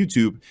have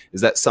YouTube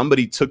is that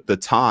somebody took the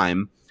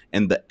time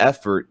and the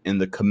effort and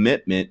the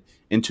commitment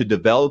into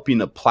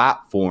developing a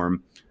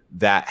platform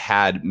that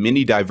had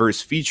many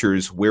diverse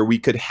features where we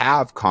could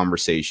have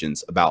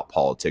conversations about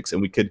politics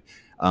and we could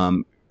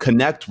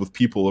connect with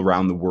people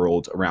around the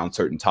world around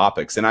certain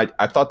topics. And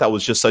I thought that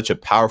was just such a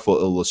powerful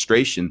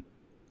illustration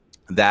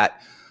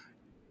that,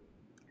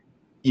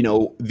 you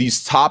know,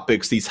 these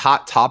topics, these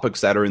hot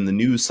topics that are in the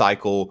news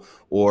cycle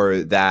or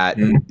that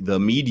the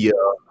media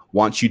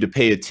wants you to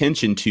pay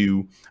attention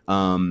to,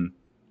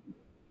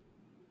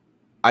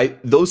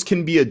 those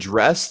can be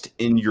addressed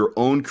in your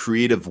own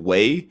creative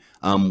way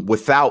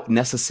without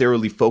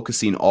necessarily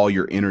focusing all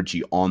your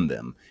energy on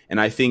them.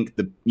 And I think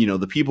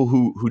the people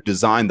who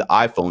designed the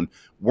iPhone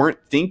weren't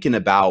thinking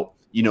about,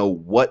 you know,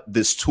 what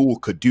this tool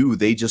could do.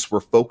 They just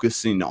were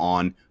focusing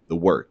on the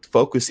work,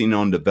 focusing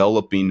on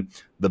developing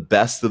the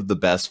best of the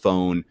best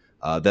phone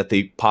that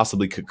they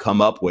possibly could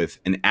come up with.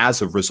 And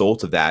as a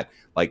result of that,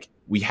 like,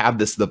 we have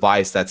this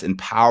device that's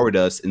empowered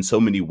us in so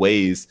many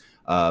ways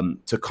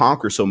to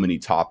conquer so many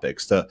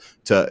topics, to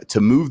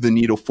move the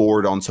needle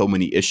forward on so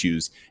many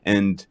issues.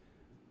 And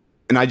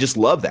I just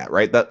love that,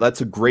 right?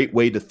 That's a great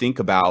way to think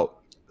about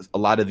a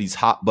lot of these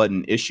hot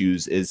button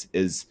issues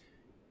is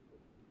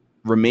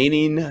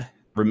remaining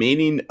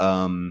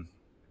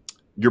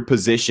your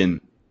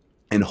position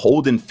and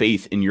holding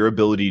faith in your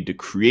ability to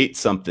create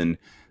something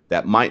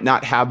that might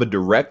not have a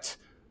direct,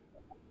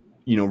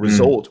 you know,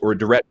 result or a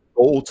direct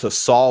goal to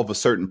solve a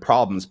certain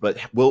problems, but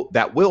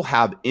will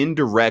have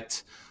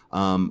indirect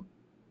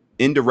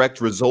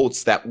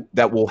results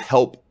that will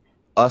help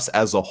us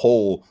as a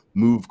whole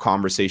move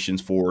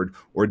conversations forward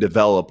or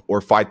develop or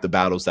fight the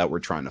battles that we're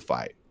trying to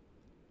fight.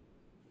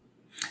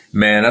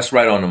 Man, that's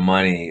right on the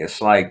money.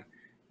 It's like,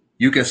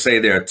 you can say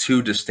there are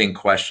two distinct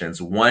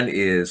questions. One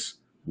is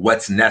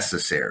what's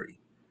necessary.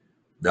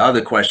 The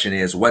other question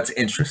is what's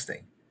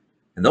interesting.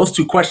 And those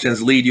two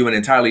questions lead you in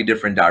entirely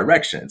different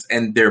directions.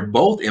 And they're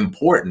both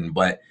important,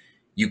 but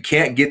you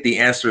can't get the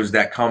answers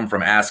that come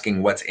from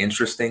asking what's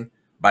interesting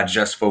by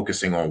just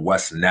focusing on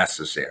what's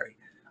necessary.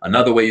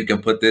 Another way you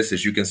can put this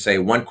is you can say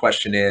one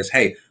question is,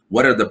 hey,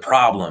 what are the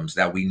problems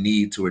that we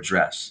need to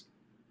address?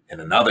 And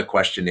another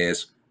question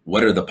is,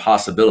 what are the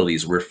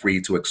possibilities we're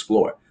free to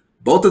explore?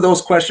 Both of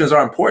those questions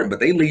are important, but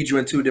they lead you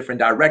in two different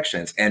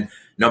directions. And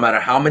no matter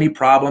how many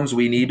problems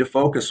we need to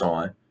focus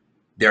on,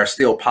 there are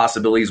still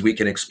possibilities we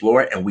can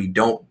explore, and we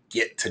don't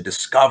get to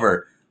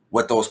discover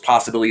what those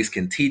possibilities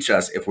can teach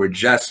us if we're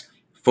just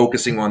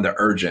focusing on the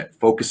urgent,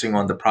 focusing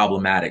on the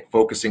problematic,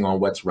 focusing on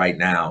what's right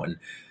now. And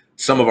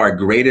some of our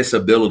greatest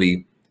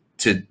ability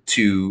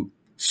to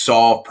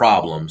solve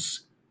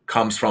problems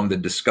comes from the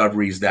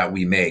discoveries that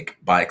we make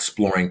by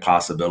exploring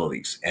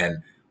possibilities.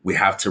 And we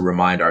have to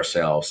remind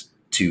ourselves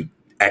to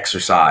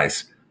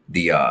exercise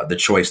the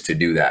choice to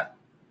do that.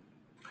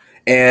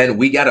 And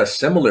we got a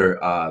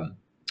similar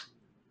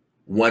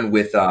one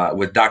with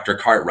Dr.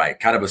 Cartwright,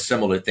 kind of a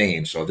similar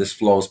theme. So this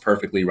flows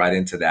perfectly right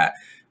into that.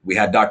 We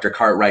had Dr.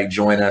 Cartwright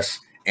join us,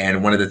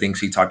 and one of the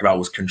things he talked about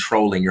was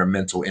controlling your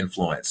mental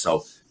influence.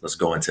 So let's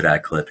go into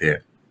that clip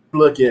here.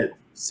 Look at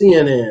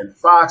CNN,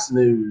 Fox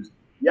News,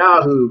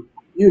 Yahoo,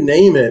 you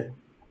name it.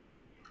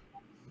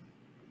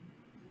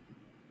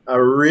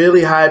 A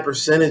really high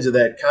percentage of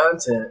that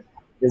content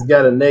has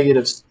got a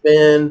negative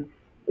spin.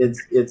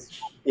 It's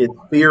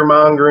fear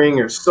mongering.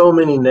 There's so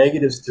many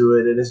negatives to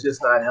it, and it's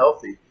just not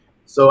healthy.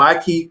 So I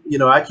keep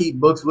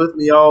books with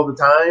me all the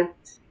time,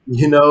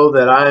 you know,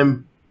 that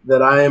I'm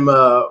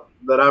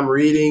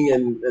reading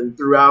and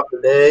throughout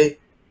the day,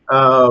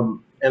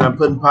 and I'm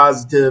putting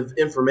positive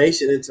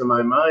information into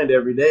my mind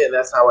every day, and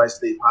that's how I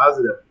stay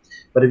positive.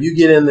 But if you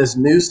get in this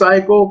news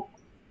cycle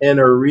and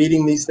are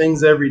reading these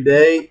things every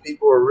day,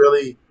 people are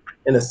really,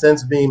 in a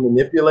sense, being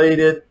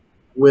manipulated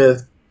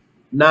with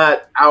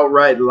not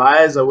outright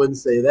lies, I wouldn't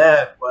say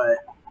that, but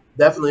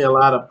definitely a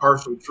lot of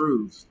partial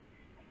truths.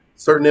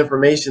 Certain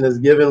information is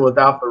given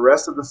without the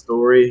rest of the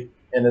story,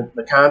 and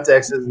the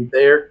context isn't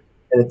there,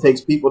 and it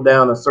takes people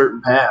down a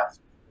certain path.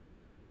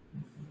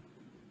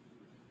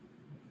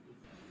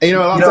 You know,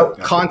 lots of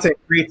content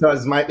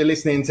creators might be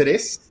listening to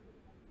this.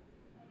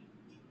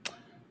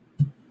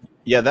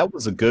 Yeah, that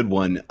was a good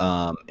one.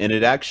 And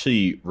it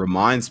actually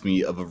reminds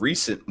me of a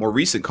more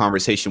recent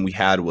conversation we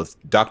had with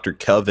Dr.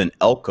 Kelvin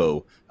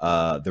Elko,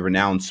 the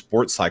renowned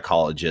sports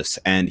psychologist.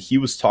 And he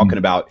was talking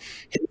about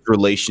his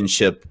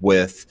relationship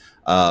with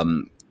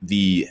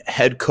the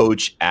head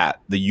coach at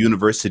the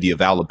University of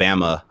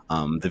Alabama,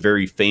 the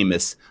very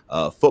famous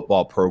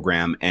football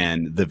program,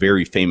 and the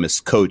very famous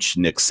coach,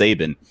 Nick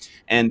Saban.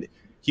 And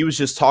he was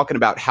just talking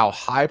about how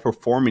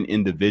high-performing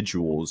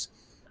individuals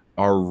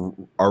are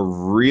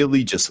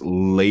really just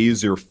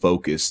laser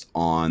focused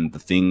on the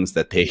things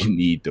that they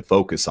need to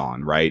focus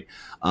on, right?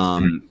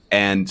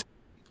 And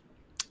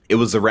it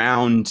was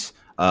around,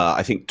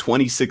 I think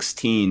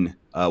 2016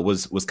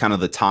 was kind of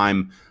the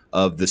time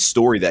of the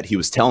story that he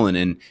was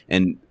telling.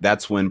 And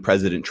that's when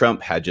President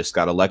Trump had just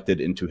got elected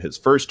into his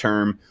first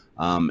term.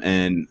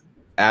 And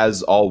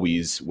as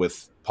always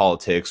with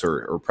politics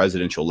or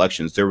presidential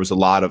elections, there was a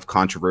lot of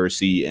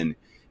controversy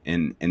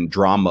and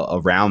drama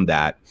around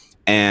that.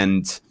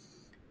 And,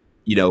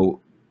 you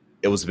know,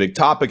 it was a big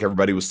topic.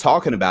 Everybody was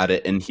talking about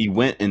it. And he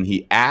went and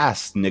he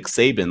asked Nick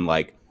Saban,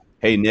 like,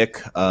 hey, Nick,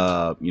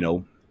 you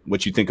know,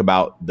 what you think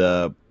about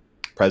the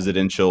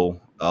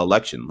presidential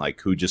election? Like,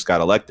 who just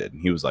got elected?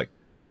 And he was like,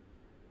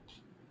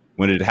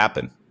 when did it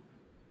happen?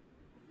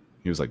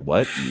 He was like,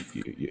 what?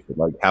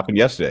 Like, happened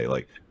yesterday.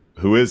 Like,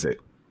 who is it?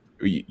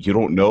 You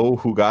don't know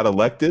who got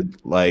elected?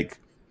 Like,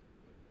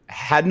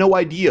 had no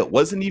idea.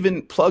 Wasn't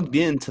even plugged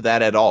into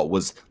that at all.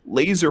 Was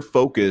laser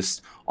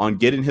focused on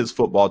getting his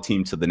football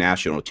team to the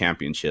national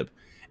championship.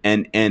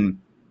 And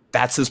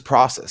that's his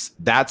process.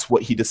 That's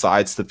what he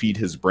decides to feed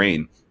his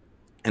brain.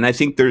 And I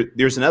think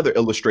there's another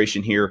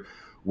illustration here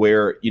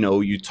where, you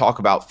know, you talk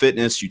about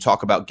fitness, you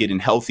talk about getting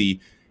healthy.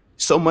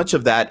 So much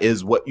of that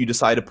is what you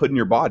decide to put in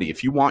your body.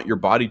 If you want your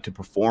body to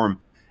perform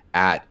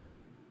at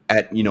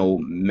you know,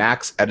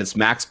 at its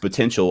max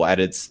potential, at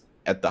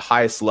the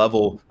highest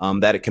level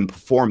that it can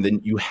perform,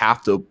 then you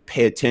have to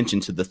pay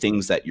attention to the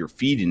things that you're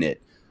feeding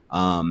it.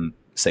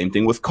 Same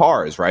thing with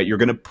cars, right? You're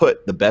going to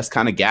put the best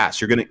kind of gas.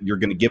 You're going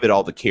to give it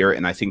all the care.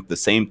 And I think the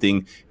same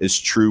thing is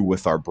true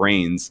with our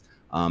brains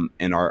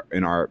and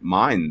our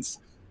minds.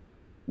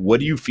 What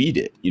do you feed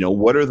it? You know,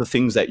 what are the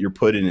things that you're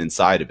putting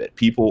inside of it?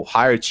 People,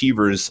 high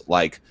achievers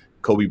like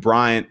Kobe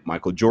Bryant,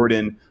 Michael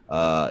Jordan,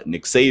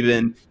 Nick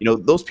Saban, you know,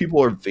 those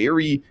people are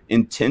very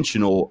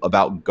intentional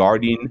about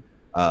guarding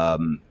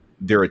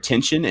their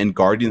attention and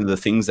guarding the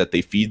things that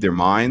they feed their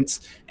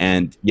minds.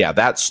 And yeah,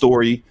 that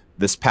story,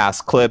 this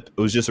past clip,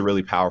 it was just a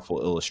really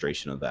powerful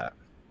illustration of that.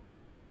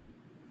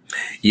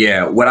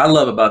 Yeah, what I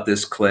love about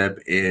this clip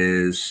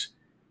is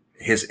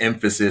his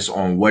emphasis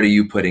on what are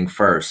you putting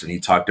first. And he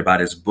talked about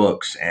his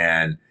books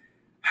and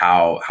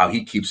how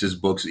he keeps his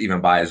books even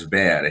by his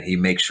bed, and he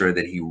makes sure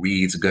that he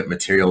reads good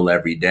material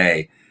every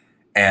day.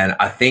 And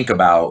I think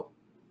about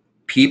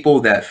people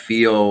that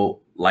feel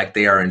like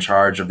they are in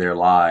charge of their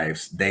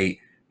lives. They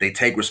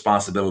take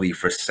responsibility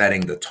for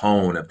setting the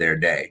tone of their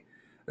day.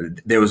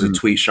 There was a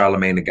tweet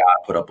Charlemagne the God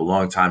put up a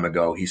long time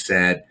ago. He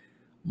said,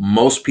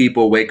 most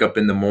people wake up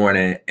in the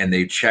morning and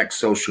they check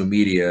social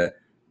media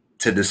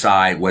to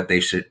decide what they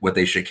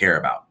should care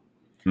about.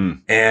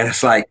 And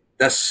it's like,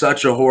 that's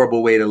such a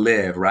horrible way to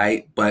live,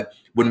 right? But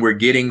when we're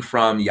getting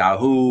from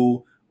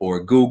Yahoo or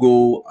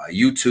Google,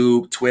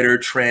 YouTube, Twitter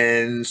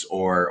trends,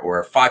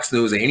 or Fox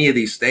News, or any of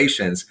these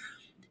stations,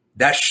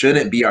 that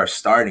shouldn't be our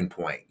starting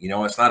point. You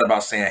know, it's not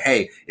about saying,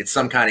 hey, it's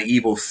some kind of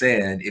evil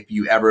sin if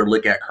you ever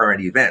look at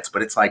current events,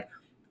 but it's like,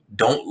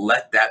 don't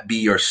let that be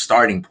your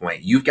starting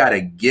point. You've got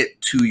to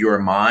get to your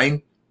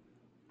mind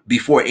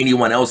before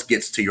anyone else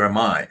gets to your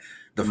mind.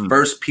 The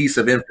first piece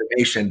of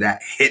information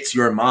that hits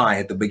your mind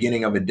at the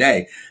beginning of a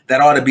day,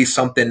 that ought to be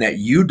something that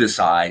you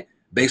decide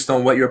based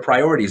on what your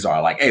priorities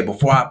are. Like, hey,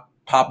 before I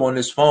pop on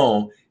this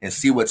phone and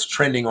see what's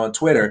trending on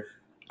Twitter,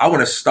 I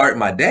want to start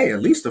my day,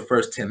 at least the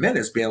first 10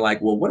 minutes, being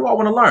like, well, what do I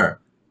want to learn?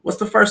 What's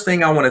the first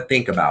thing I want to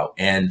think about?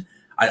 And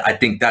I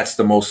think that's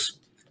the most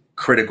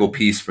critical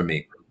piece for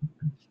me.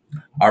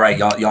 All right,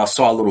 y'all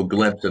saw a little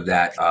glimpse of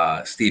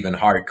that Stephen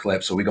Hart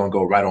clip, so we're going to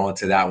go right on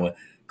to that one.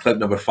 Clip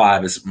number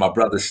 5 is my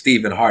brother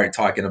Stephen Hart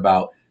talking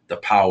about the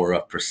power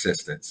of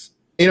persistence.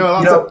 You know,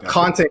 lots of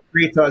content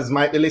creators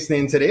might be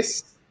listening to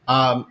this,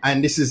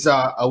 and this is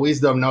a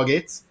wisdom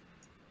nugget.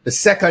 The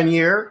second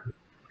year,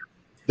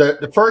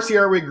 the first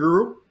year we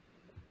grew,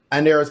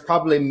 and there was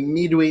probably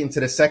midway into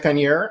the second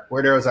year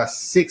where there was a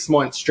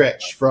 6-month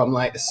stretch from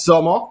like the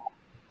summer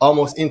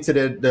almost into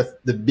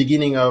the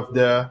beginning of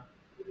the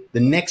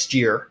next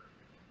year,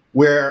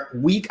 where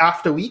week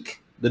after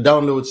week, the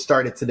downloads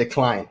started to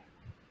decline,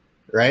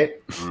 right?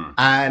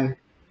 And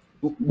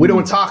we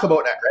don't talk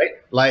about that, right?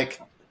 Like,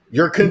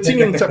 you're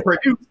continuing to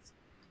produce,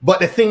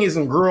 but the thing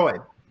isn't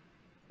growing,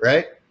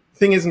 right?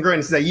 Thing isn't growing.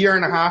 It's a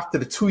 1.5 to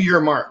the 2-year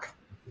mark.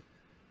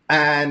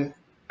 And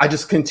I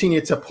just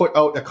continue to put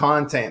out the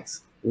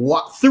content,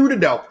 through the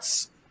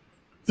doubts,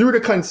 through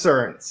the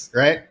concerns,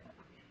 right?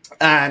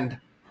 And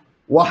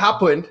what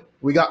happened,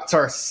 we got to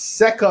our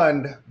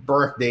second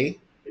birthday,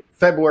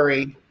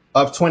 February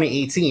of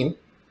 2018.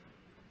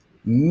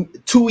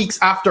 2 weeks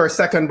after our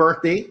second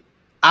birthday,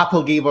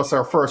 Apple gave us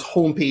our first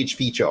homepage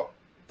feature.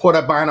 Put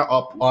a banner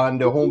up on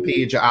the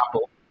homepage of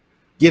Apple,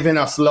 giving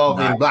us love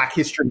in Black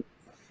History.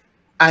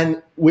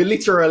 And we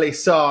literally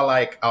saw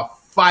like a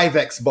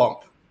 5x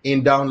bump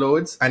in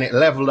downloads, and it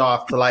leveled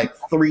off to like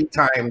 3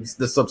 times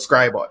the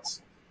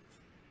subscribers.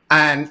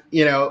 And,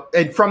 you know,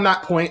 and from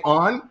that point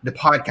on, the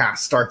podcast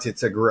started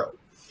to grow.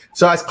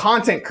 So as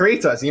content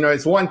creators, you know,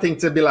 it's one thing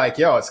to be like,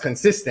 yo, it's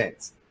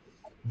consistent.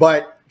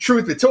 But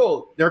truth be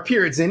told, there are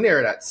periods in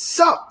there that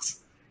sucked,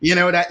 you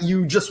know, that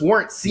you just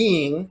weren't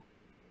seeing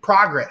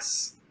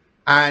progress.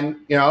 And,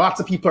 you know, lots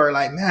of people are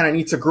like, man, I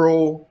need to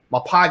grow my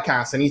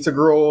podcast. I need to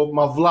grow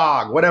my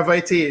vlog, whatever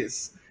it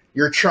is.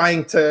 You're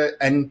trying to,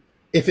 and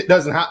if it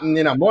doesn't happen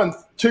in a month,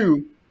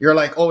 2, you're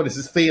like, oh, this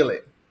is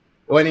failing.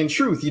 When in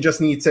truth, you just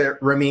need to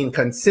remain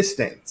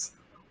consistent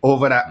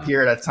over that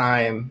period of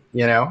time,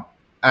 you know,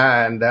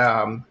 and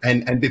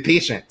be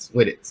patient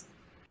with it.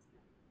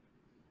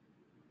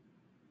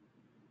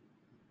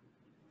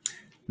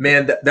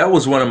 Man, that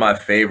was one of my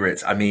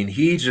favorites. I mean,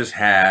 he just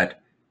had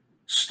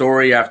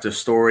story after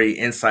story,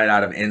 insight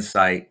out of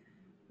insight.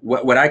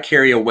 What I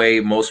carry away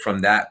most from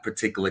that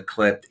particular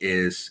clip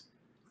is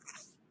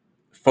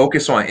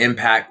focus on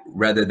impact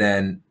rather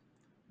than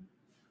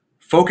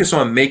focus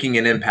on making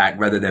an impact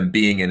rather than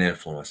being an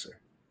influencer.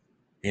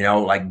 You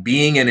know, like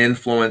being an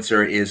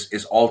influencer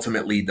is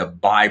ultimately the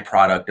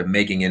byproduct of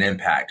making an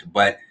impact,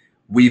 but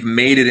we've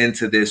made it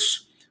into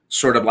this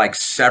sort of like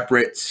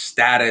separate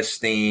status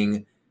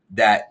thing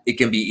that it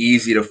can be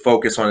easy to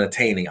focus on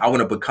attaining. I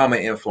want to become an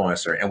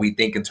influencer, and we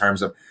think in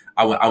terms of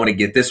I want to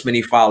get this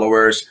many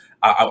followers.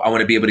 I want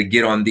to be able to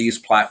get on these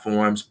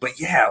platforms. But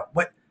yeah,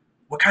 what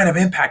kind of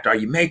impact are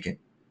you making?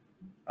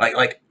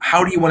 Like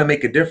how do you want to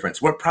make a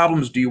difference? What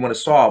problems do you want to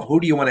solve? Who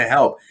do you want to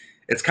help?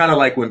 It's kind of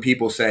like when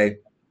people say,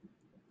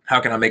 how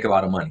can I make a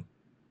lot of money?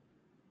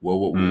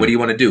 Well, what do you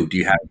want to do? Do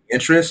you have any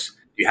interests?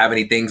 Do you have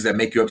any things that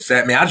make you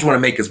upset? I mean, I just want to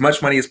make as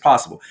much money as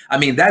possible. I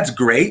mean, that's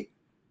great,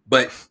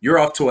 but you're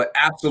off to an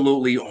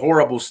absolutely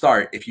horrible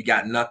start if you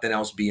got nothing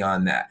else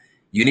beyond that.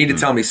 You need to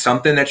tell me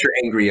something that you're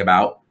angry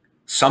about,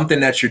 something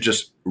that you're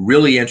just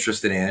really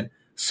interested in,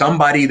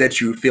 somebody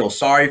that you feel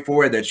sorry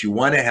for, that you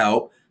want to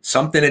help,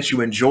 something that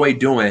you enjoy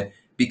doing,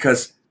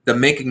 because the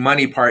making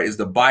money part is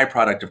the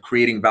byproduct of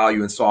creating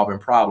value and solving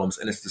problems.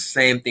 And it's the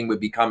same thing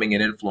with becoming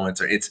an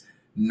influencer. It's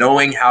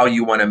knowing how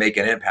you want to make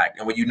an impact.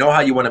 And when you know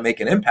how you want to make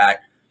an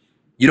impact,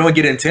 you don't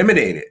get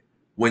intimidated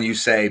when you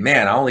say,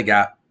 man, I only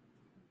got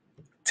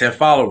 10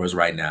 followers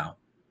right now.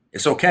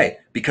 It's okay,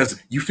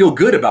 because you feel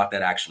good about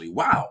that actually.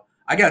 Wow,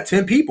 I got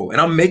 10 people and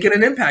I'm making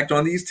an impact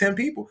on these 10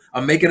 people.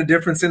 I'm making a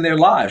difference in their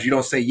lives. You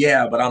don't say,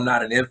 yeah, but I'm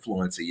not an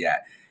influencer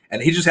yet.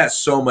 And he just has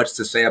so much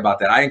to say about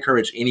that. I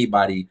encourage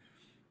anybody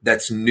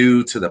that's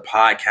new to the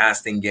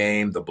podcasting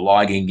game, the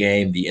blogging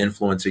game, the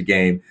influencer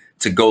game,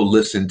 to go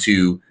listen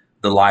to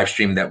the live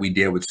stream that we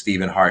did with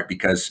Stephen Hart,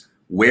 because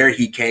where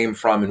he came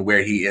from and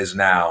where he is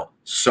now,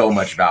 so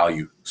much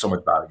value, so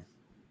much value.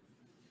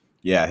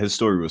 Yeah, his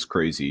story was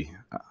crazy.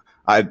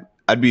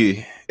 It'd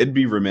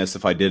be remiss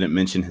if I didn't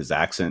mention his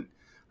accent.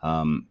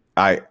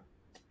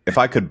 If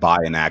I could buy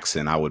an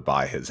accent, I would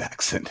buy his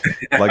accent.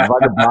 Like if I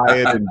could buy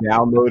it and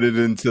download it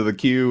into the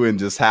queue and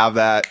just have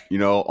that, you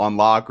know, on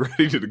lock,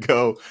 ready to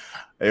go,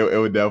 it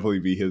would definitely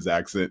be his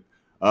accent.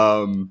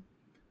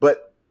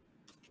 But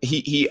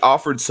he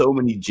offered so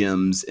many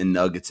gems and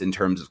nuggets in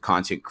terms of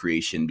content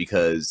creation,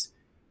 because,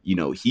 you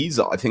know, he's,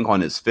 I think,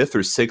 on his 5th or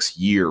 6th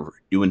year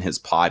doing his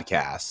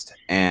podcast.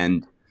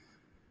 And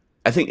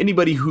I think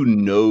anybody who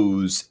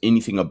knows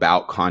anything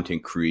about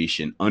content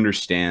creation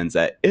understands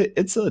that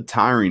it's a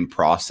tiring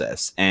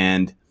process.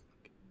 And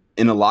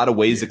in a lot of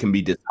ways, it can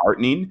be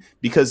disheartening,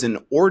 because in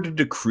order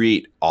to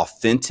create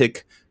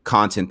authentic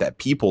content that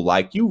people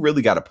like, you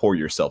really got to pour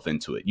yourself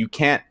into it. You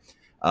can't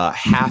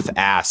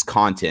half-ass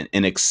content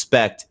and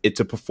expect it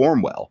to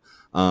perform well.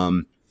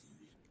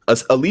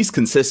 At least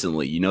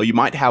consistently. You know, you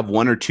might have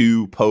 1 or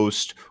 2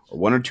 posts or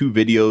 1 or 2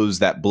 videos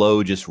that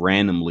blow just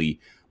randomly.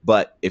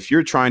 But if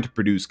you're trying to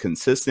produce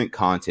consistent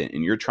content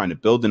and you're trying to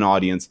build an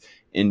audience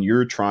and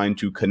you're trying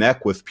to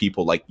connect with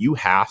people, like you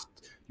have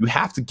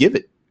to give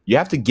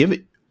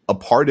it a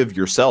part of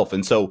yourself.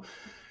 And so,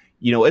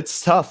 you know, it's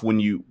tough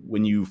when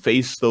you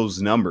face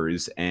those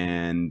numbers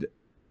and,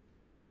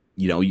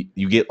 you know,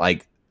 you get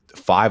like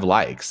 5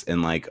 likes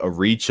and like a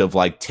reach of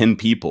like 10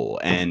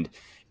 people and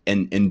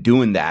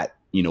doing that,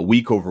 you know,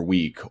 week over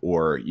week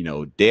or, you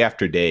know, day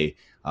after day,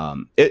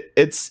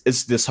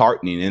 it's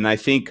disheartening. And I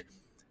think,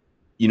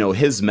 you know,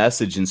 his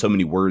message in so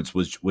many words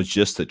was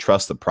just to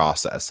trust the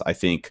process. I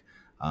think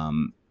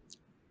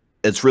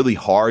it's really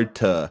hard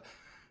to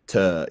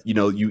you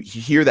know, you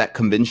hear that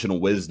conventional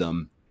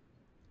wisdom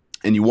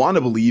and you want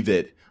to believe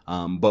it,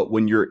 but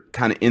when you're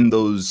kind of in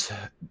those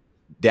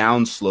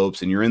down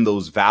slopes and you're in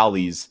those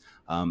valleys,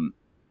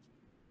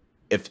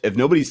 if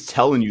nobody's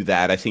telling you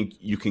that, I think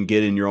you can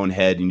get in your own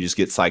head and you just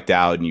get psyched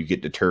out and you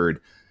get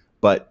deterred.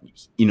 But,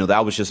 you know,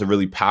 that was just a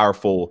really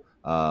powerful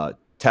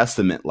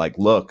testament. Like,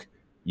 look,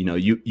 you know,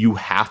 you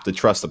have to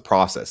trust the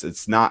process.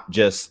 It's not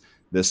just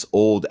this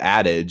old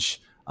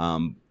adage,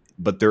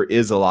 but there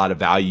is a lot of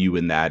value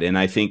in that. And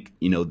I think,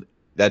 you know,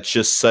 that's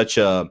just such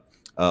a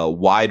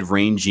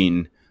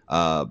wide-ranging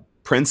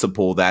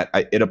principle that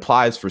it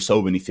applies for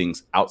so many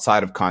things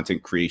outside of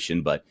content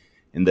creation. But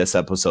in this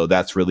episode,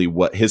 that's really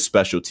what his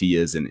specialty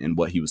is and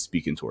what he was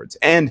speaking towards.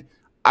 And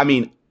I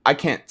mean, I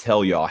can't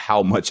tell y'all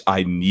how much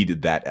I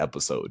needed that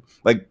episode.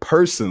 Like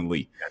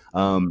personally,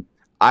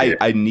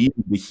 I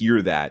needed to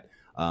hear that.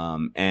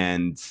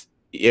 And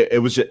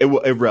it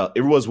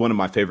was one of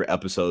my favorite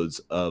episodes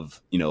of,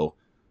 you know,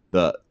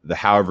 the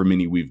however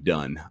many we've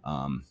done.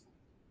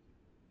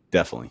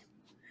 Definitely.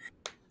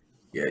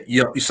 Yeah.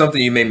 You know,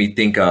 something you made me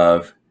think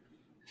of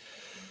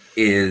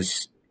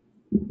is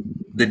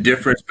the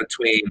difference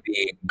between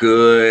being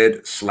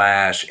good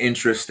 /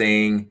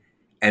 interesting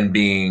and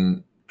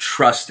being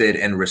trusted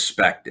and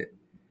respected.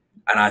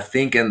 And I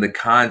think in the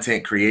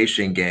content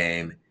creation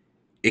game,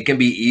 it can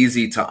be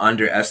easy to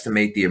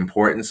underestimate the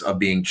importance of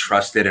being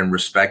trusted and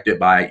respected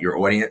by your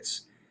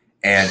audience,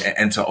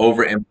 and to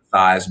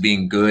overemphasize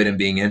being good and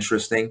being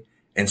interesting.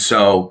 And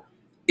so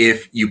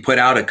if you put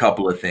out a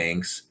couple of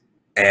things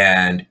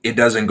and it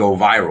doesn't go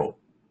viral,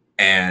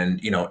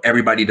 and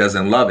everybody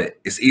doesn't love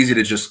it, it's easy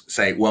to just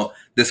say, well,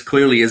 this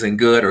clearly isn't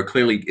good or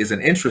clearly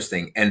isn't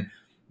interesting. And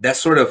that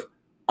sort of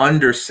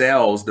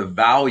undersells the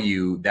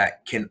value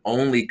that can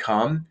only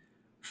come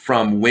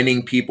from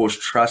winning people's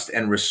trust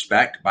and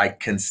respect by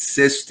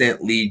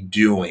consistently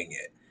doing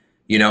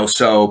it.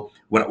 So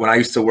when I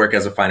used to work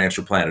as a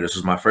financial planner, this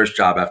was my first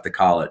job after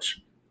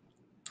college,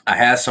 I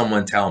had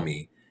someone tell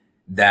me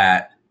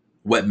that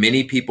what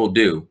many people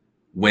do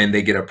when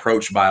they get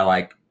approached by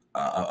like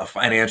a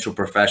financial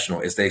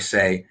professional is they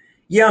say,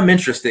 yeah, I'm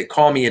interested.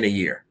 Call me in a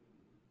year.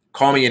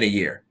 Call me in a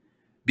year.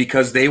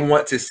 Because they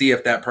want to see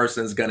if that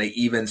person's going to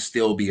even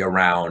still be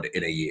around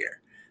in a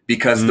year.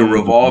 Because the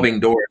revolving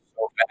door is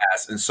so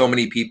fast and so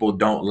many people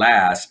don't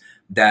last,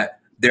 that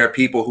there are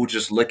people who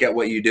just look at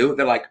what you do.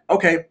 They're like,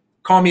 okay,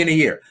 call me in a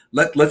year.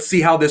 Let's see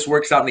how this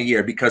works out in a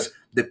year. Because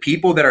the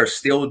people that are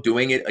still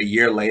doing it a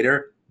year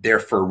later, they're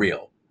for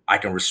real. I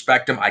can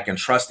respect them. I can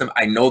trust them.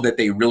 I know that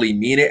they really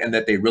mean it and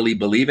that they really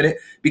believe in it.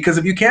 Because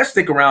if you can't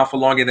stick around for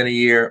longer than a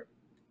year,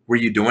 were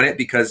you doing it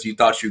because you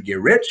thought you'd get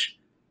rich?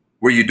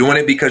 Were you doing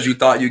it because you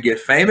thought you'd get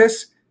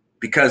famous?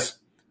 Because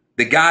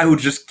the guy who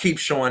just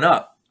keeps showing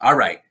up, all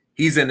right,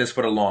 he's in this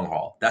for the long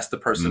haul. That's the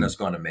person that's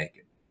going to make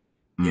it.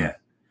 Yeah.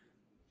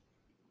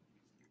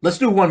 Let's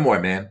do one more,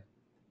 man.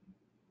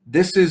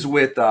 This is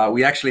with,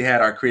 we actually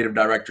had our creative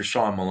director,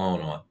 Sean Malone,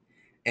 on.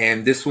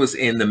 And this was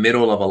in the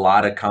middle of a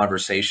lot of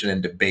conversation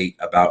and debate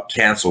about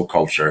cancel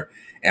culture.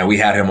 And we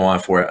had him on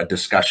for a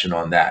discussion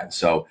on that.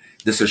 So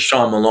this is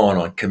Sean Malone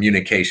on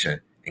communication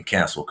and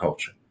cancel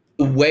culture.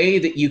 The way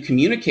that you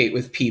communicate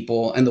with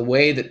people and the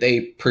way that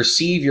they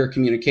perceive your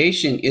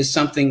communication is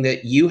something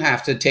that you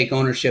have to take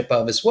ownership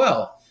of as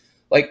well.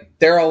 Like,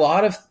 there are a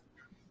lot of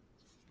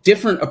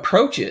different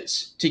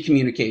approaches to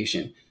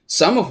communication,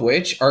 some of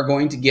which are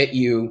going to get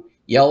you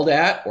yelled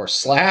at or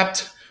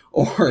slapped.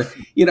 Or,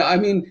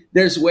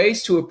 there's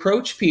ways to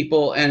approach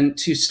people and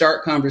to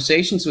start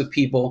conversations with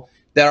people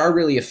that are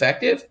really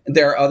effective.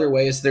 There are other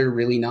ways that are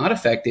really not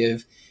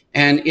effective.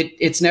 And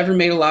it's never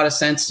made a lot of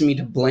sense to me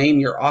to blame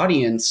your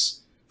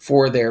audience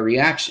for their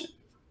reaction.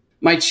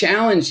 My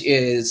challenge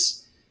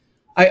is,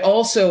 I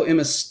also am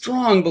a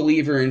strong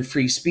believer in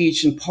free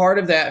speech. And part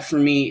of that for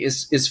me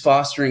is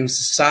fostering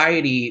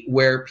society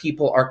where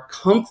people are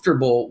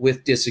comfortable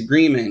with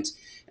disagreement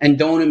and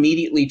don't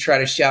immediately try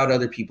to shout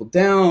other people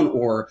down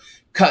or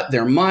cut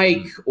their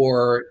mic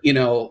or,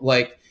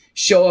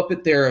 show up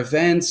at their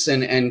events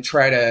and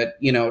try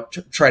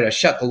to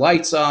shut the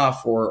lights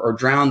off or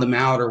drown them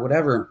out or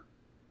whatever.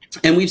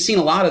 And we've seen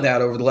a lot of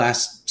that over the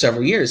last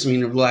several years.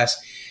 Over the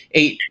last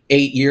eight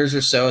years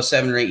or so,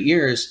 7 or 8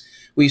 years,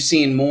 we've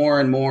seen more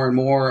and more and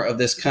more of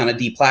this kind of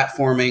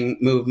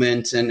deplatforming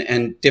movement,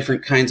 and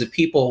different kinds of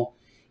people,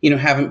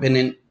 haven't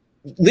been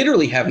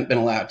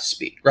allowed to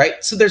speak.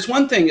 Right. So there's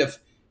one thing of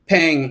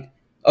paying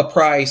a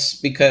price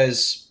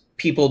because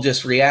people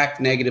just react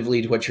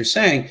negatively to what you're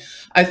saying.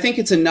 I think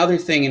it's another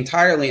thing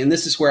entirely. And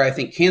this is where I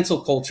think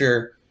cancel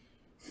culture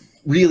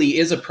really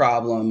is a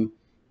problem,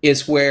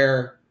 is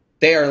where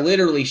they are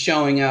literally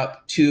showing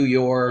up to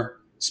your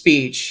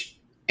speech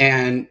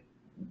and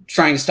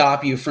trying to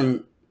stop you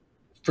from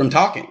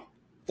talking,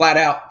 flat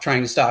out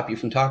trying to stop you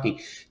from talking.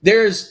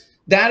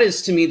 That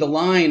is to me the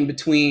line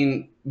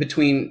between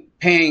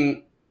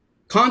paying,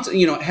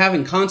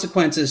 having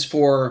consequences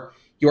for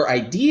your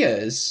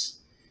ideas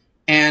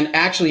and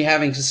actually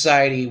having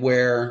society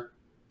where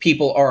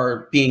people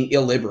are being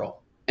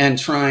illiberal and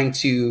trying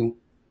to,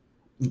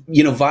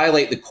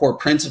 violate the core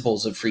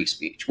principles of free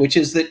speech, which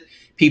is that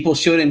people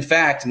should in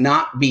fact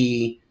not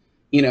be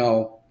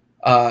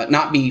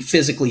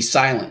physically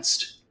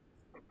silenced.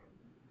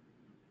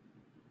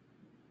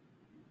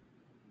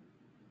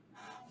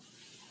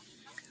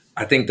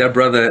 I think that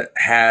brother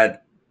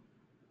had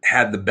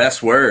the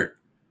best word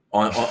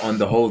on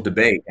the whole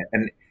debate.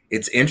 And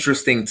it's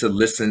interesting to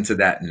listen to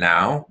that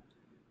now,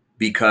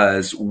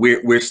 because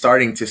we're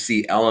starting to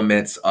see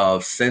elements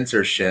of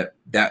censorship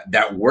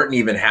that weren't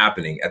even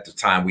happening at the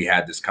time we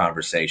had this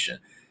conversation.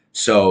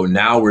 So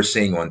now we're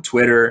seeing on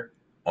Twitter,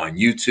 on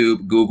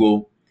YouTube,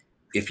 Google,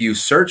 if you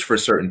search for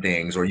certain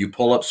things or you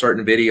pull up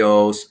certain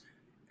videos,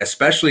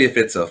 especially if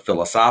it's a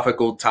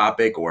philosophical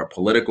topic or a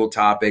political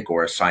topic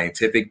or a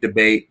scientific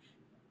debate,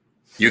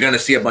 you're going to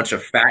see a bunch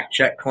of fact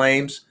check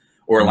claims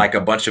or like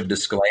a bunch of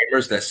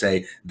disclaimers that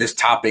say this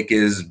topic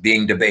is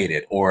being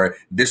debated or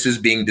this is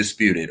being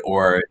disputed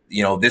or,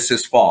 this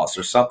is false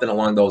or something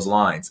along those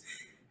lines.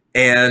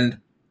 And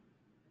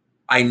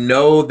I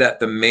know that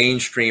the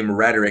mainstream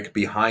rhetoric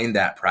behind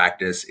that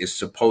practice is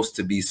supposed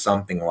to be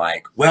something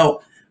like,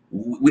 well,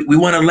 we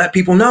want to let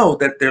people know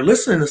that they're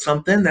listening to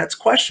something that's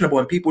questionable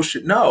and people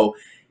should know.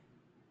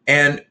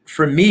 And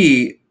for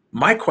me,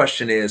 my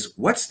question is,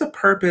 what's the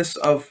purpose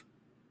of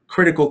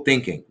critical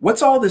thinking?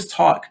 What's all this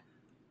talk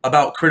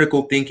about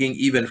critical thinking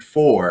even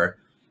for,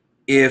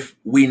 if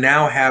we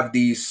now have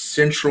these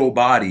central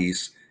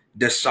bodies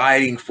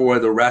deciding for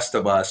the rest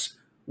of us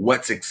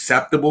what's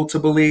acceptable to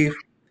believe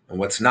and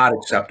what's not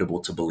acceptable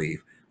to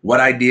believe? What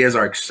ideas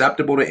are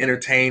acceptable to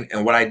entertain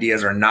and what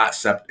ideas are not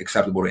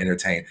acceptable to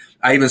entertain?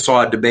 I even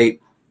saw a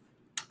debate.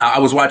 I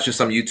was watching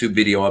some YouTube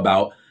video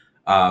about,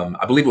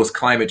 I believe it was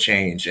climate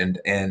change. And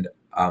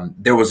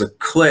there was a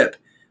clip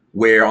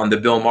where on the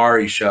Bill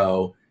Maher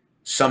show,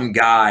 some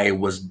guy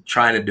was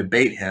trying to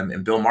debate him.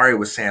 And Bill Maher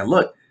was saying,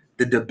 look,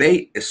 the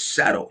debate is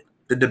settled.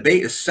 The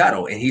debate is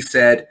settled. And he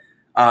said,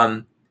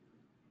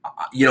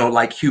 you know,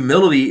 like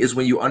humility is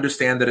when you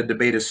understand that a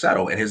debate is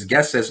settled. And his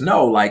guest says,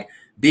 no, like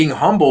being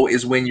humble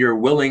is when you're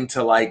willing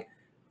to like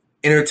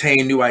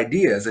entertain new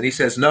ideas. And he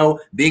says, no,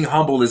 being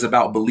humble is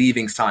about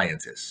believing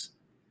scientists.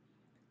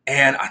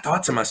 And I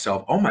thought to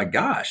myself, oh my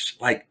gosh,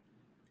 like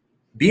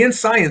being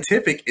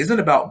scientific isn't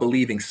about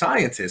believing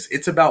scientists.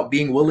 It's about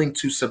being willing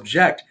to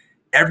subject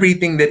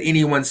everything that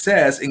anyone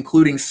says,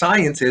 including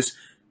scientists,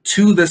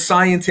 to the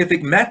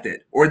scientific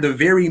method or the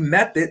very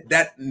method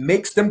that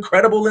makes them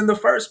credible in the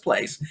first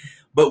place.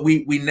 But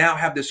we now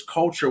have this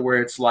culture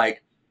where it's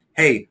like,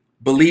 hey,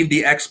 believe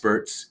the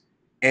experts,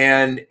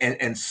 and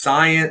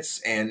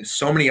science and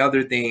so many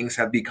other things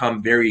have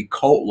become very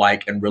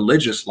cult-like and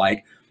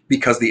religious-like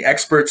because the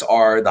experts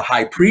are the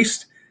high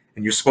priest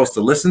and you're supposed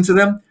to listen to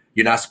them.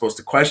 You're not supposed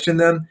to question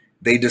them.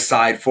 They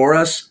decide for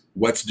us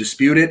what's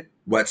disputed,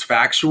 what's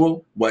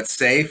factual, what's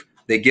safe.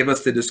 They give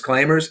us the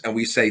disclaimers and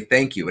we say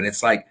thank you. And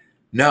it's like,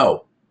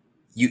 no,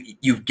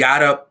 you've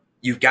got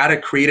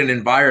to create an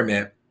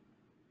environment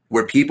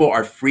where people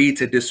are free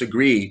to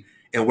disagree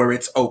and where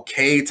it's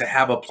okay to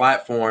have a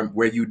platform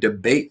where you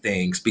debate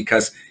things.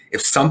 Because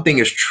if something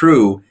is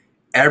true,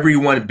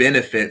 everyone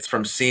benefits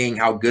from seeing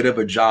how good of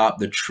a job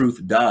the truth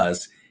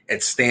does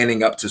at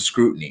standing up to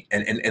scrutiny.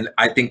 And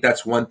I think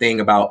that's one thing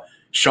about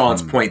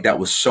Sean's point that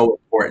was so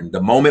important.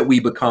 The moment we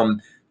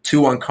become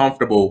too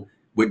uncomfortable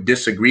with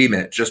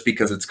disagreement just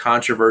because it's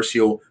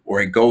controversial or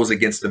it goes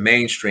against the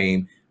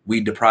mainstream, we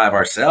deprive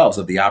ourselves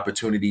of the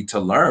opportunity to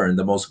learn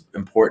the most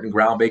important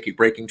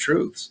groundbreaking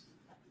truths.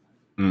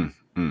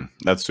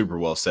 That's super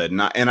well said.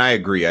 And I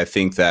agree. I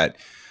think that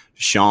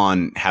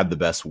Sean had the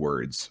best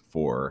words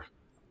for,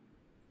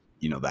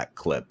 you know, that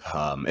clip.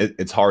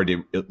 It's hard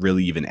to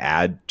really even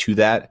add to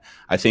that.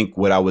 I think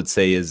what I would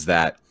say is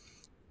that,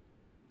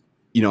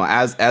 you know,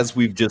 as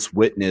we've just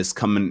witnessed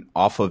coming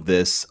off of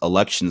this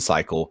election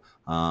cycle,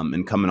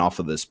 and coming off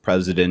of this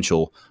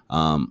presidential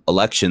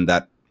election,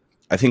 that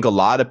I think a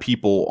lot of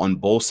people on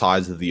both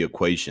sides of the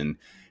equation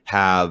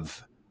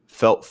have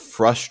felt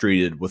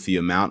frustrated with the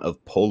amount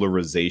of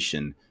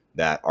polarization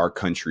that our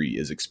country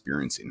is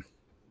experiencing.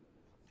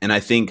 And I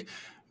think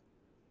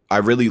I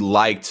really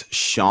liked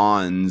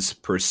Sean's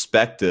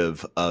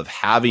perspective of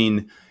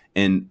having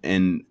and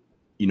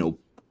you know,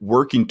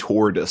 working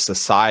toward a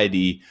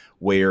society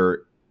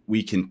where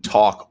we can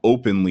talk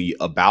openly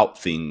about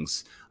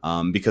things.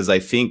 Because I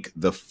think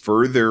the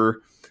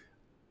further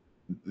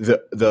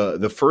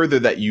the further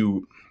that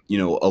you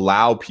know,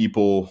 allow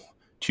people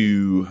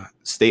to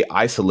stay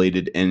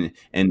isolated and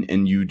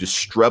you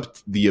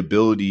disrupt the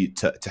ability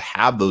to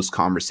have those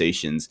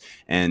conversations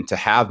and to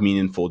have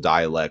meaningful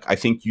dialogue, I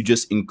think you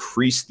just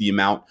increase the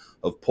amount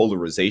of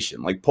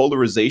polarization. Like,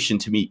 polarization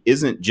to me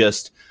isn't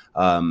just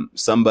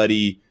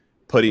somebody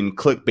putting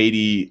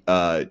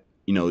clickbaity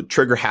you know,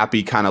 trigger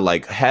happy kind of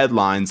like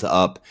headlines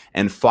up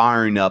and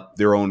firing up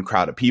their own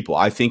crowd of people.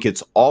 I think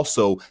it's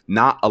also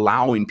not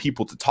allowing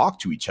people to talk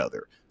to each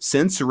other,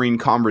 censoring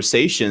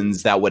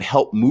conversations that would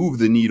help move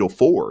the needle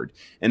forward.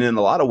 And in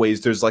a lot of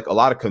ways, there's like a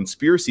lot of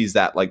conspiracies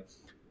that like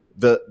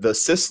the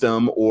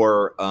system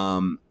or,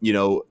 you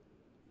know,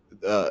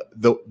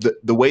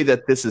 the way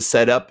that this is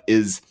set up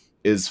is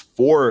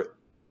for,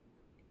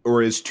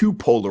 or is to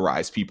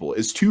polarize people,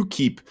 is to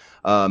keep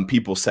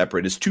people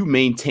separate, is to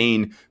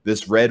maintain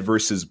this red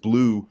versus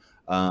blue.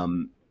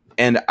 And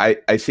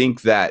I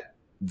think that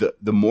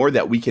the more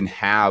that we can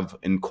have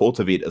and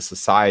cultivate a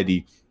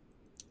society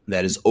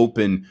that is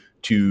open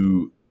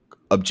to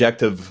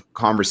objective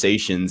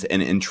conversations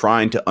and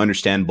trying to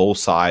understand both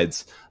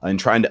sides and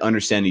trying to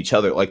understand each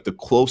other, like the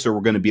closer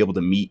we're going to be able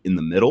to meet in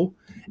the middle.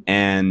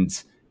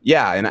 And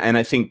yeah, and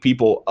I think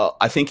people,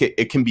 I think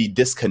it can be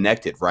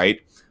disconnected,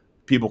 right?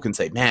 People can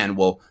say, man,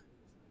 well,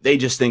 they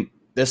just think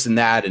this and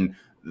that, and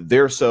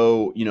they're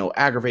so, you know,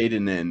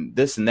 aggravated and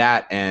this and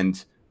that.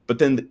 But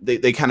then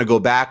they kind of go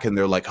back and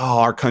they're like, oh,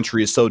 our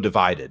country is so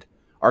divided.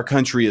 Our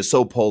country is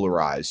so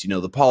polarized. You know,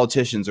 the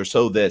politicians are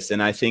so this.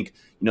 And I think,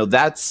 you know,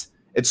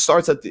 it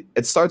starts at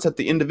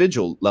the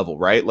individual level,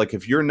 right? Like,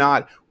 if you're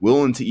not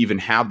willing to even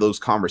have those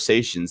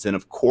conversations, then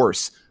of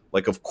course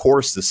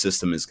the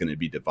system is going to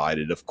be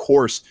divided. Of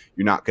course,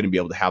 you're not going to be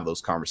able to have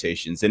those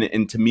conversations.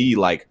 And to me,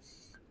 like,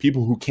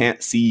 people who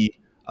can't see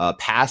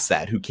past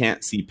that, who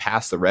can't see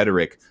past the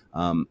rhetoric,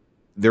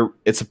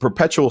 it's a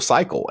perpetual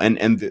cycle,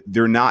 and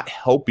they're not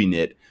helping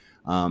it.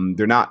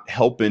 They're not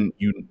helping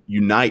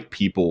unite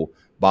people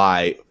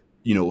by,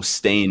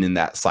 staying in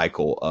that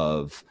cycle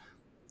of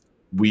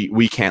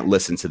we can't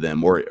listen to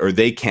them, or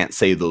they can't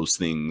say those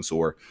things,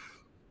 or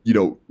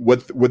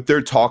what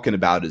they're talking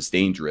about is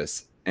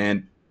dangerous.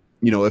 And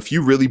if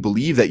you really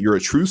believe that you're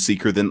a truth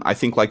seeker, then I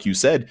think, like you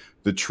said,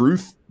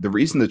 the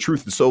reason the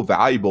truth is so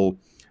valuable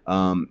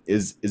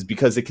is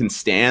because it can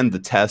stand the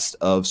test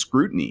of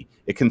scrutiny.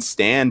 It can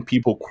stand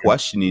people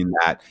questioning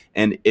that,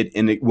 and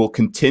it will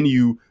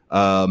continue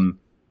to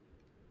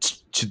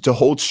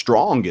hold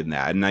strong in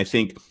that. And I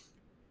think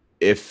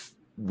if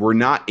we're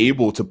not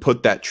able to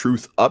put that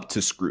truth up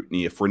to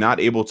scrutiny, if we're not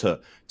able to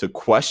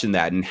question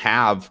that and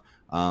have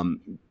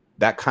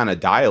that kind of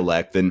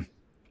dialect, then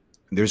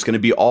there's going to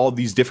be all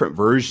these different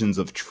versions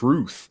of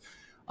truth,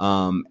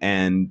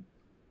 and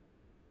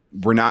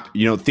we're not,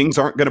 things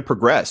aren't going to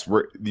progress.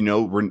 We're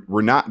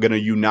not going to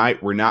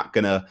unite. We're not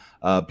going to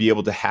be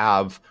able to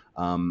have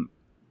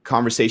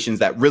conversations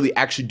that really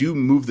actually do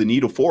move the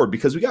needle forward,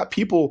 because we got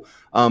people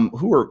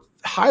who are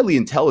highly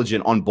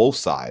intelligent on both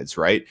sides,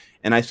 right?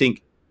 And I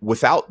think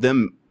without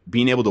them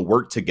being able to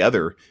work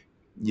together,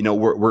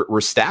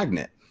 we're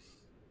stagnant.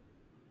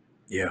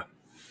 Yeah,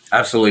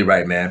 absolutely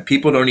right, man.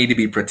 People don't need to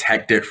be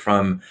protected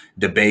from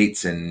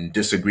debates and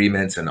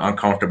disagreements and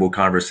uncomfortable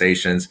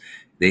conversations.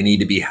 They need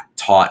to be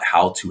taught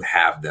how to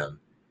have them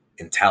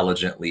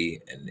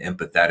intelligently and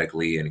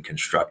empathetically and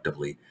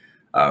constructively.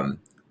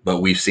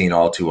 But we've seen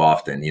all too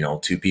often,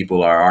 two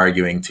people are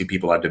arguing, two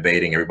people are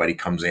debating, everybody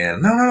comes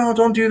in, no,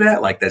 don't do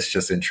that. Like, that's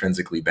just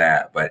intrinsically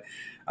bad. But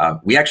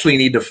we actually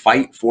need to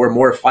fight for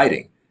more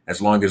fighting,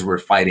 as long as we're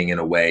fighting in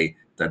a way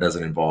that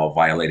doesn't involve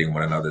violating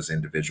one another's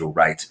individual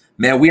rights.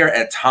 Man, we are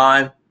at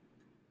time.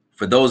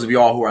 For those of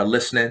y'all who are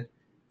listening,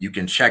 you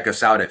can check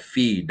us out at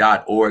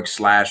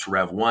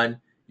feed.org/Rev1.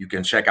 You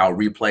can check out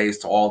replays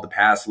to all the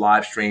past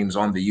live streams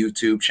on the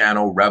YouTube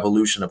channel,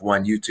 Revolution of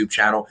One YouTube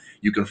channel.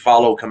 You can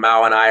follow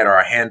Kamau and I at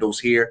our handles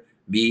here,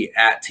 me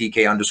at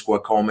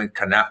TK_Coleman,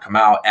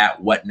 Kamau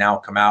at What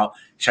Now Kamau.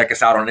 Check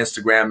us out on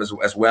Instagram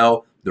as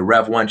well, the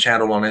Rev1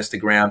 channel on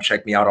Instagram.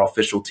 Check me out,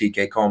 official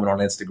TK Coleman on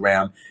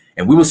Instagram.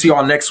 And we will see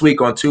y'all next week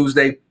on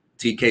Tuesday,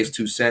 TK's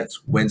 2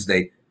 cents.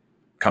 Wednesday,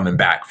 coming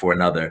back for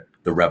another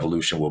The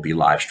Revolution will be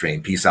live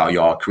streamed. Peace out,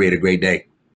 y'all. Create a great day.